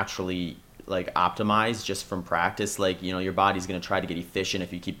kind of naturally like optimize just from practice. Like, your body's going to try to get efficient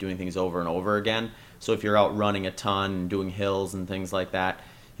if you keep doing things over and over again. So if you're out running a ton, doing hills and things like that,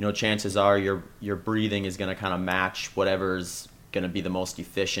 chances are your breathing is going to kind of match whatever's going to be the most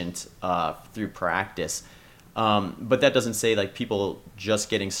efficient through practice. But that doesn't say like people just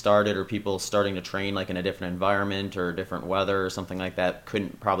getting started or people starting to train like in a different environment or different weather or something like that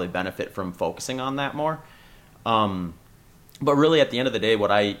couldn't probably benefit from focusing on that more. But really at the end of the day,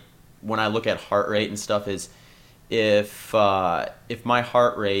 when I look at heart rate and stuff is if my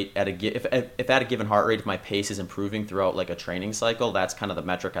heart rate if at a given heart rate, if my pace is improving throughout like a training cycle, that's kind of the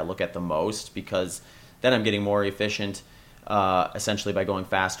metric I look at the most, because then I'm getting more efficient essentially by going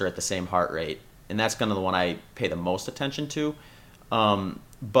faster at the same heart rate. And that's kind of the one I pay the most attention to.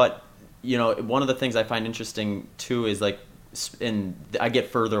 But, one of the things I find interesting too is like, and I get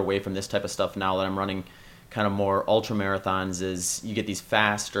further away from this type of stuff now that I'm running kind of more ultra marathons, is you get these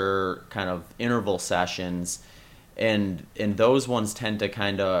faster kind of interval sessions. And those ones tend to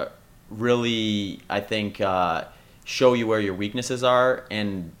kind of really, I think, show you where your weaknesses are.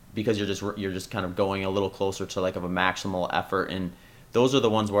 And because you're just kind of going a little closer to like of a maximal effort. And those are the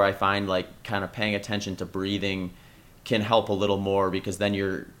ones where I find like kind of paying attention to breathing can help a little more, because then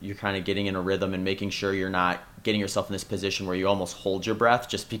you're kind of getting in a rhythm and making sure you're not getting yourself in this position where you almost hold your breath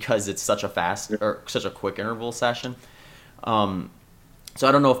just because it's such a fast or such a quick interval session. So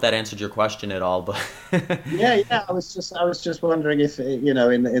I don't know if that answered your question at all, but yeah. I was just wondering if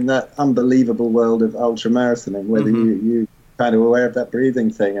in that unbelievable world of ultra marathoning, whether you kind of aware of that breathing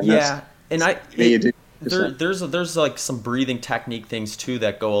thing. And there's like some breathing technique things too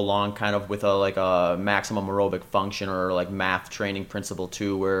that go along kind of with a maximum aerobic function or like math training principle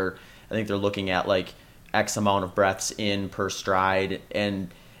too, where I think they're looking at like X amount of breaths in per stride. And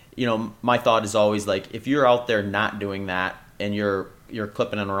my thought is always like, if you're out there not doing that and you're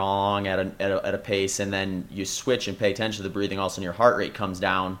clipping it along at a pace, and then you switch and pay attention to the breathing, all of a sudden your heart rate comes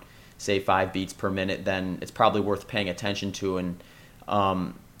down, say 5 beats per minute, then it's probably worth paying attention to. And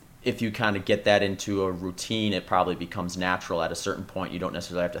if you kind of get that into a routine, it probably becomes natural at a certain point. You don't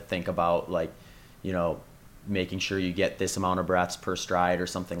necessarily have to think about like, making sure you get this amount of breaths per stride or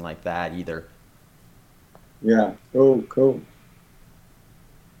something like that either. Yeah. Cool.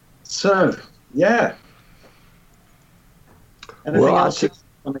 So, yeah.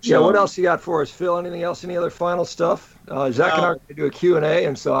 What else you got for us, Phil? Anything else? Any other final stuff? Zach and I are going to do a Q&A,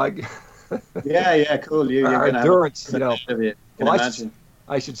 and so yeah, cool. Our endurance, imagine.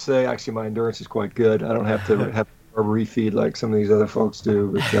 I should say, actually, my endurance is quite good. I don't have to have a refeed like some of these other folks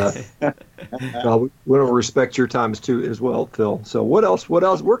do. But we want to respect your times too, as well, Phil. So what else?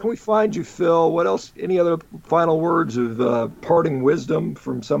 Where can we find you, Phil? What else? Any other final words of parting wisdom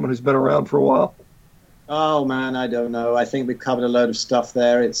from someone who's been around for a while? Oh man, I don't know. I think we've covered a load of stuff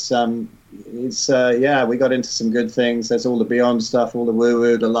there. We got into some good things. There's all the beyond stuff, all the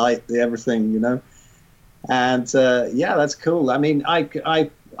woo-woo, the light, the everything, And that's cool. I mean, I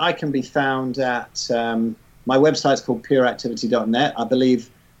can be found at my website's called pureactivity.net. I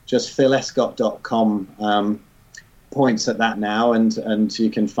believe just philescott.com points at that now, and you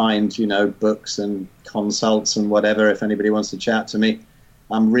can find, you know, books and consults and whatever if anybody wants to chat to me.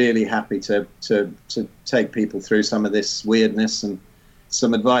 I'm really happy to take people through some of this weirdness and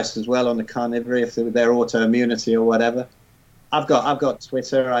some advice as well on the carnivory if they're autoimmunity or whatever. I've got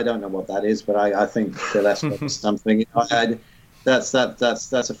Twitter. I don't know what that is, but I think Phil Escott is something. That's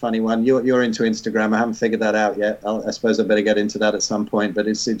a funny one. You're into Instagram. I haven't figured that out yet. I suppose I better get into that at some point. But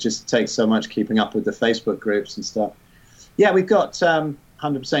it just takes so much keeping up with the Facebook groups and stuff. Yeah, we've got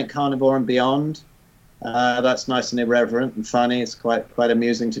 100% Carnivore and Beyond. That's nice and irreverent and funny. It's quite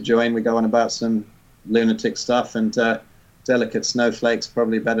amusing to join. We go on about some lunatic stuff, and delicate snowflakes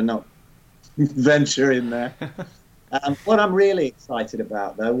probably better not venture in there. What I'm really excited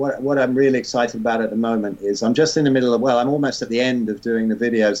about, though, what I'm really excited about at the moment is I'm just in the middle of, I'm almost at the end of doing the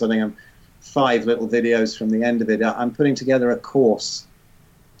videos. I think I'm 5 little videos from the end of it. I'm putting together a course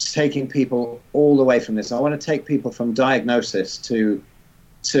taking people all the way from this. I want to take people from diagnosis to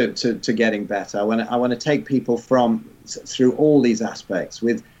getting better. I want to take people through all these aspects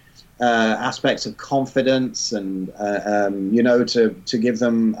with aspects of confidence and to give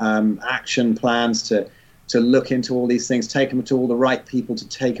them action plans to look into all these things, take them to all the right people to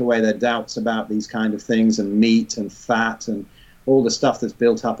take away their doubts about these kind of things, and meat and fat and all the stuff that's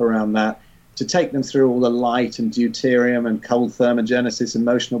built up around that, to take them through all the light and deuterium and cold thermogenesis,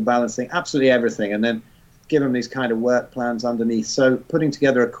 emotional balancing, absolutely everything, and then give them these kind of work plans underneath. So putting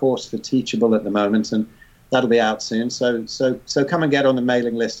together a course for Teachable at the moment, and that'll be out soon. So come and get on the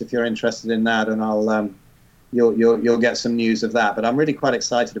mailing list if you're interested in that, and I'll you'll get some news of that. But I'm really quite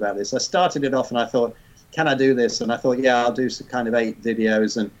excited about this. I started it off and I thought, can I do this? And I thought, yeah, I'll do some kind of 8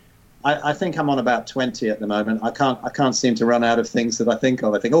 videos, and I think I'm on about 20 at the moment. I can't seem to run out of things that I think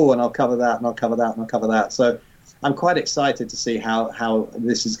of. I think, and I'll cover that, and I'll cover that, and I'll cover that. So I'm quite excited to see how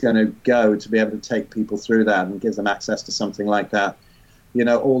this is going to go, to be able to take people through that and give them access to something like that. You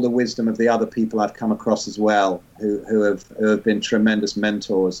know, all the wisdom of the other people I've come across as well, who have been tremendous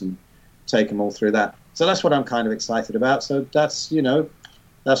mentors, and take them all through that. So that's what I'm kind of excited about. So that's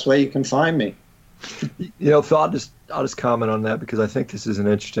where you can find me. Phil, I'll just comment on that, because I think this is an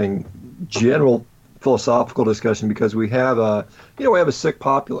interesting general philosophical discussion, because we have a sick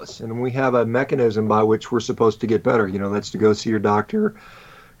populace, and we have a mechanism by which we're supposed to get better. That's to go see your doctor,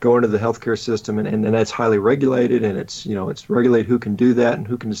 go into the healthcare system, and that's highly regulated, and it's regulated who can do that and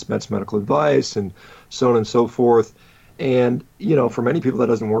who can dispense medical advice and so on and so forth. And, for many people that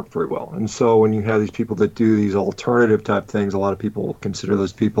doesn't work very well. And so when you have these people that do these alternative type things, a lot of people consider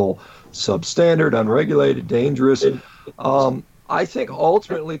those people substandard, unregulated, dangerous. I think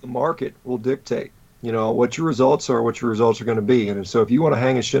ultimately the market will dictate, what your results are going to be. And so if you want to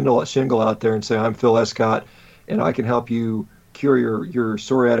hang a shingle out there and say, I'm Phil Escott, and I can help you cure your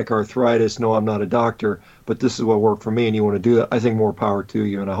psoriatic arthritis. No, I'm not a doctor, but this is what worked for me, and you want to do that, I think more power to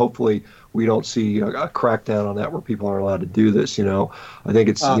you. And hopefully we don't see a crackdown on that where people aren't allowed to do this. I think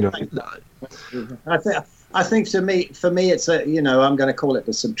it's, I think for me, it's I'm going to call it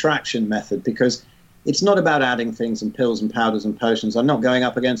the subtraction method, because it's not about adding things and pills and powders and potions. I'm not going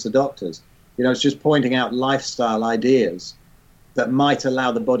up against the doctors. It's just pointing out lifestyle ideas that might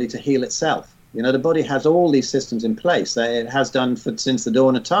allow the body to heal itself. The body has all these systems in place. It has done since the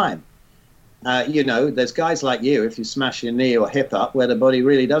dawn of time. There's guys like you, if you smash your knee or hip up, where the body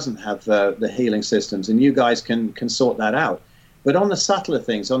really doesn't have the healing systems, and you guys can sort that out. But on the subtler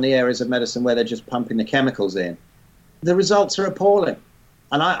things, on the areas of medicine where they're just pumping the chemicals in, the results are appalling.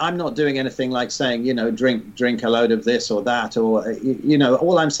 And I'm not doing anything like saying, drink a load of this or that, or,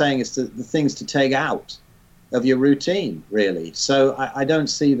 all I'm saying is the things to take out of your routine, really. So I don't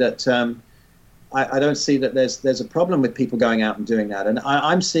see that... I don't see that there's a problem with people going out and doing that. And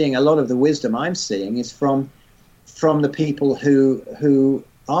I'm seeing a lot of the wisdom I'm seeing is from the people who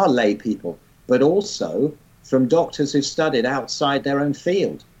are lay people, but also from doctors who've studied outside their own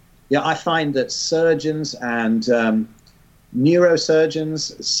field. Yeah, I find that surgeons and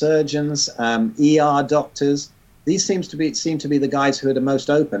neurosurgeons, surgeons, ER doctors, these seem to be the guys who are the most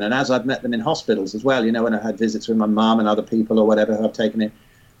open. And as I've met them in hospitals as well, when I had visits with my mom and other people or whatever who I've taken in,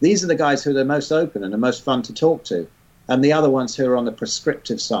 these are the guys who are the most open and the most fun to talk to. And the other ones who are on the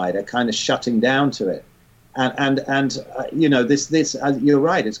prescriptive side are kind of shutting down to it. And this you're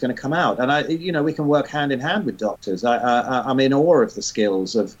right, it's going to come out. And we can work hand in hand with doctors. I'm in awe of the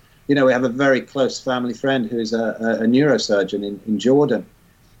skills of, we have a very close family friend who's a neurosurgeon in Jordan.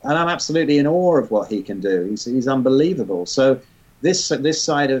 And I'm absolutely in awe of what he can do. He's unbelievable. So this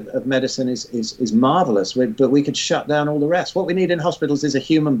side of medicine is marvelous, but we could shut down all the rest. What we need in hospitals is a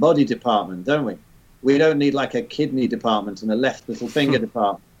human body department, don't we? We don't need like a kidney department and a left little finger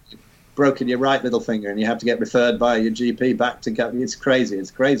department. You've broken your right little finger and you have to get referred by your GP back to go. It's crazy.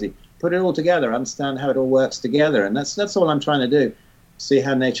 It's crazy. Put it all together, understand how it all works together. And that's all I'm trying to do. See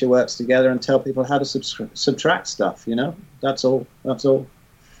how nature works together and tell people how to subtract stuff, you know? That's all.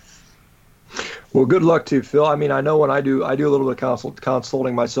 Well, good luck to you, Phil. I mean, I know when I do a little bit of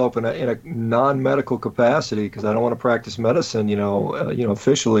consulting myself in a non-medical capacity because I don't want to practice medicine,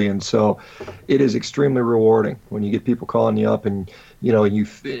 officially. And so it is extremely rewarding when you get people calling you up and,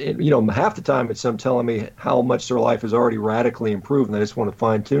 half the time it's them telling me how much their life has already radically improved and they just want to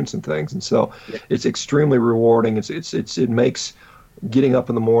fine tune some things. And so it's extremely rewarding. It makes getting up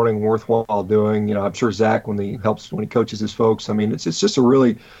in the morning worthwhile doing. I'm sure Zach, when he coaches his folks, I mean, it's just a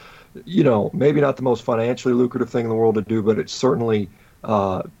really, maybe not the most financially lucrative thing in the world to do, but it's certainly,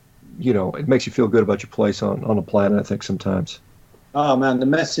 it makes you feel good about your place on the planet, I think, sometimes. Oh, man, the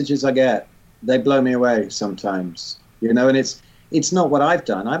messages I get, they blow me away sometimes, and it's not what I've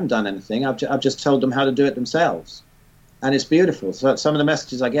done. I haven't done anything. I've just told them how to do it themselves. And it's beautiful. So some of the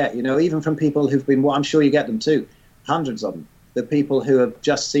messages I get, even from people who've been, I'm sure you get them too, hundreds of them, the people who have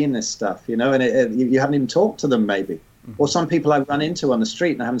just seen this stuff, and you haven't even talked to them maybe. Or some people I run into on the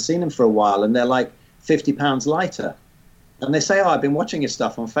street and I haven't seen them for a while and they're like 50 pounds lighter. And they say, oh, I've been watching your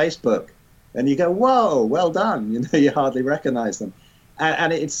stuff on Facebook. And you go, whoa, well done. You hardly recognize them.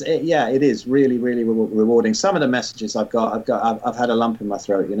 And it is really, really rewarding. Some of the messages I've had a lump in my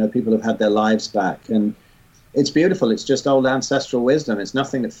throat. People have had their lives back. And it's beautiful. It's just old ancestral wisdom. It's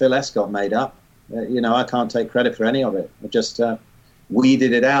nothing that Phil Escott made up. I can't take credit for any of it. I just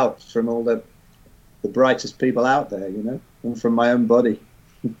weeded it out from all the brightest people out there, and from my own body.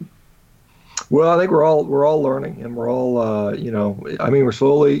 Well, I think we're all learning, and we're all, we're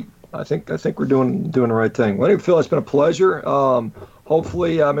slowly. I think we're doing the right thing. Well, anyway, Phil, it's been a pleasure.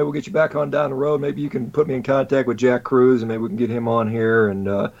 Hopefully, maybe we'll get you back on down the road. Maybe you can put me in contact with Jack Cruz, and maybe we can get him on here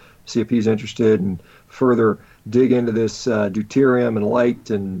and see if he's interested and further dig into this deuterium and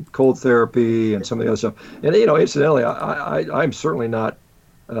light and cold therapy and some of the other stuff. And incidentally, I'm certainly not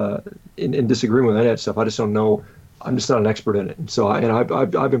in disagreement with any of that stuff. I just don't know. I'm just not an expert in it. And so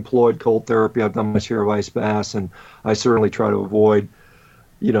I've employed cold therapy. I've done my share of ice baths, and I certainly try to avoid,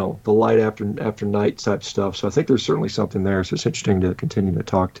 the light after night type stuff. So I think there's certainly something there. So it's interesting to continue to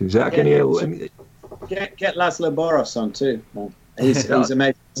talk to Zach. Get Laszlo Boros on too. He's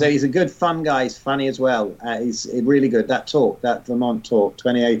amazing. So he's a good, fun guy. He's funny as well. He's really good. That Vermont talk,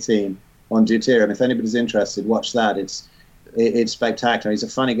 2018 on deuterium. If anybody's interested, watch that. It's spectacular. He's a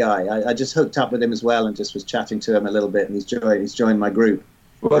funny guy. I just hooked up with him as well and just was chatting to him a little bit, and he's joined my group.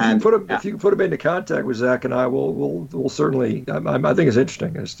 Well, if you can put him into contact with Zach and I, we'll certainly. I think it's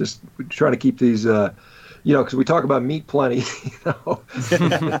interesting. It's just trying to keep these, because we talk about meat plenty,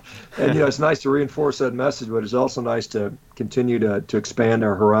 and it's nice to reinforce that message, but it's also nice to continue to expand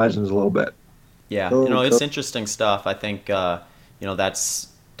our horizons a little bit. Yeah, it's interesting stuff. I think that's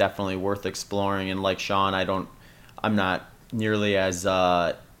definitely worth exploring. And like Sean, I'm not nearly as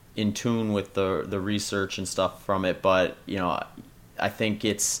in tune with the research and stuff from it, but I think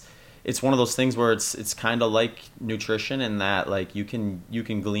it's one of those things where it's kind of like nutrition in that like you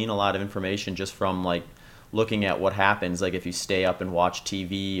can glean a lot of information just from like looking at what happens, like if you stay up and watch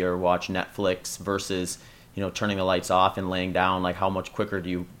TV or watch Netflix versus turning the lights off and laying down, like how much quicker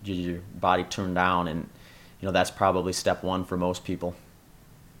do your body turn down, and that's probably step one for most people.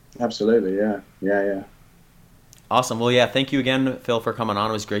 Absolutely, yeah. Awesome. Well, yeah, thank you again, Phil, for coming on.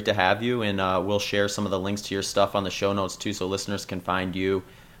 It was great to have you, and we'll share some of the links to your stuff on the show notes too, so listeners can find you.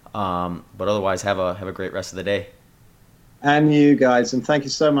 But otherwise, have a great rest of the day. And you guys, and thank you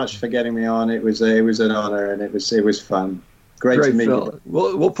so much for getting me on. It was an honor, and it was fun. Great to meet Phil.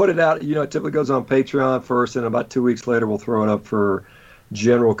 You. We'll put it out. It typically goes on Patreon first, and about 2 weeks later, we'll throw it up for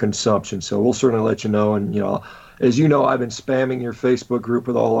general consumption. So we'll certainly let you know, and as you know, I've been spamming your Facebook group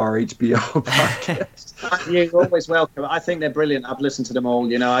with all our HBO podcasts. You're always welcome. I think they're brilliant. I've listened to them all.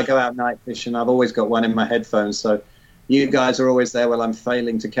 I go out night fishing. I've always got one in my headphones. So you guys are always there while I'm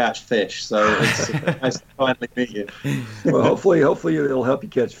failing to catch fish. So it's nice to finally meet you. Well, hopefully it'll help you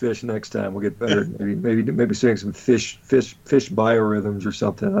catch fish next time. We'll get better. Maybe seeing some fish biorhythms or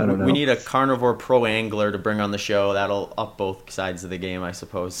something. I don't know. We need a carnivore pro angler to bring on the show. That'll up both sides of the game, I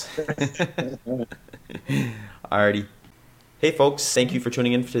suppose. Alrighty. Hey folks, thank you for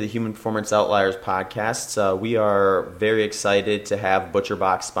tuning in to the Human Performance Outliers podcast. We are very excited to have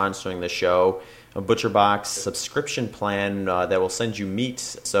ButcherBox sponsoring the show. A ButcherBox subscription plan that will send you meat.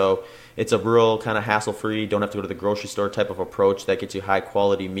 So it's a real kind of hassle-free, don't have to go to the grocery store type of approach that gets you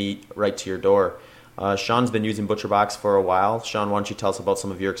high-quality meat right to your door. Sean's been using ButcherBox for a while. Sean, why don't you tell us about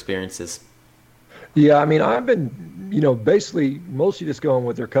some of your experiences? Yeah, I mean, I've been, basically mostly just going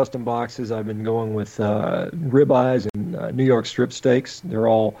with their custom boxes. I've been going with ribeyes and New York strip steaks. They're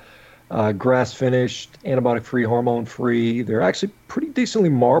all grass finished, antibiotic free, hormone free. They're actually pretty decently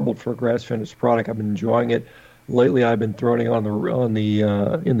marbled for a grass finished product. I've been enjoying it. Lately, I've been throwing it on the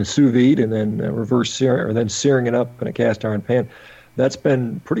in the sous vide and then reverse searing or then searing it up in a cast iron pan. That's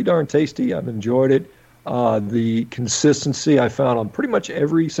been pretty darn tasty. I've enjoyed it. The consistency I found on pretty much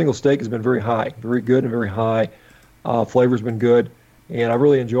every single steak has been very high, very good and very high. Flavor's been good, and I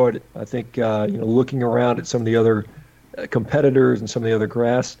really enjoyed it. I think looking around at some of the other competitors and some of the other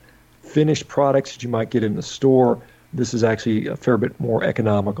grass finished products that you might get in the store, this is actually a fair bit more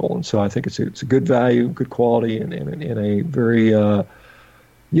economical, and so I think it's a good value, good quality, and a very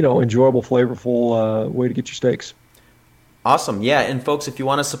enjoyable, flavorful way to get your steaks. Awesome. Yeah, and folks, if you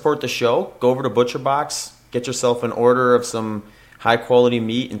want to support the show, go over to ButcherBox, get yourself an order of some high-quality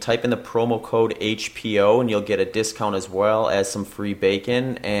meat, and type in the promo code HPO, and you'll get a discount as well as some free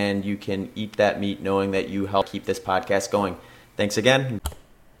bacon, and you can eat that meat knowing that you help keep this podcast going. Thanks again.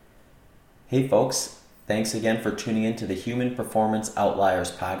 Hey, folks. Thanks again for tuning in to the Human Performance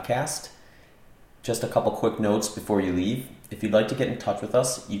Outliers podcast. Just a couple quick notes before you leave. If you'd like to get in touch with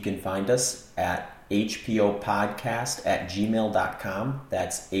us, you can find us at hpopodcast@gmail.com.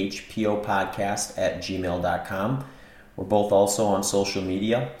 That's hpopodcast@gmail.com. We're both also on social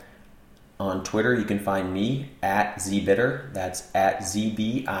media. On Twitter, you can find me at zbitter. That's at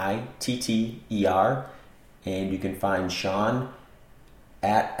ZBITTER. And you can find Sean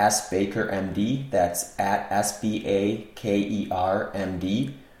at SBakerMD. That's at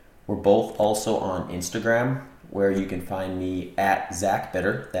SBAKERMD. We're both also on Instagram, where you can find me at Zach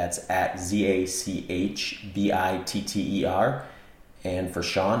Bitter. That's at ZACHBITTER. And for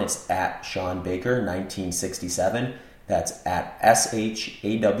Sean, it's at Sean Baker 1967. That's at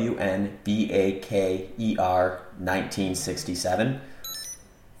SHAWNBAKER 1967.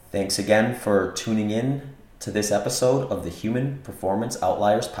 Thanks again for tuning in to this episode of the Human Performance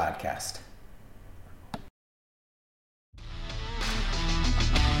Outliers podcast.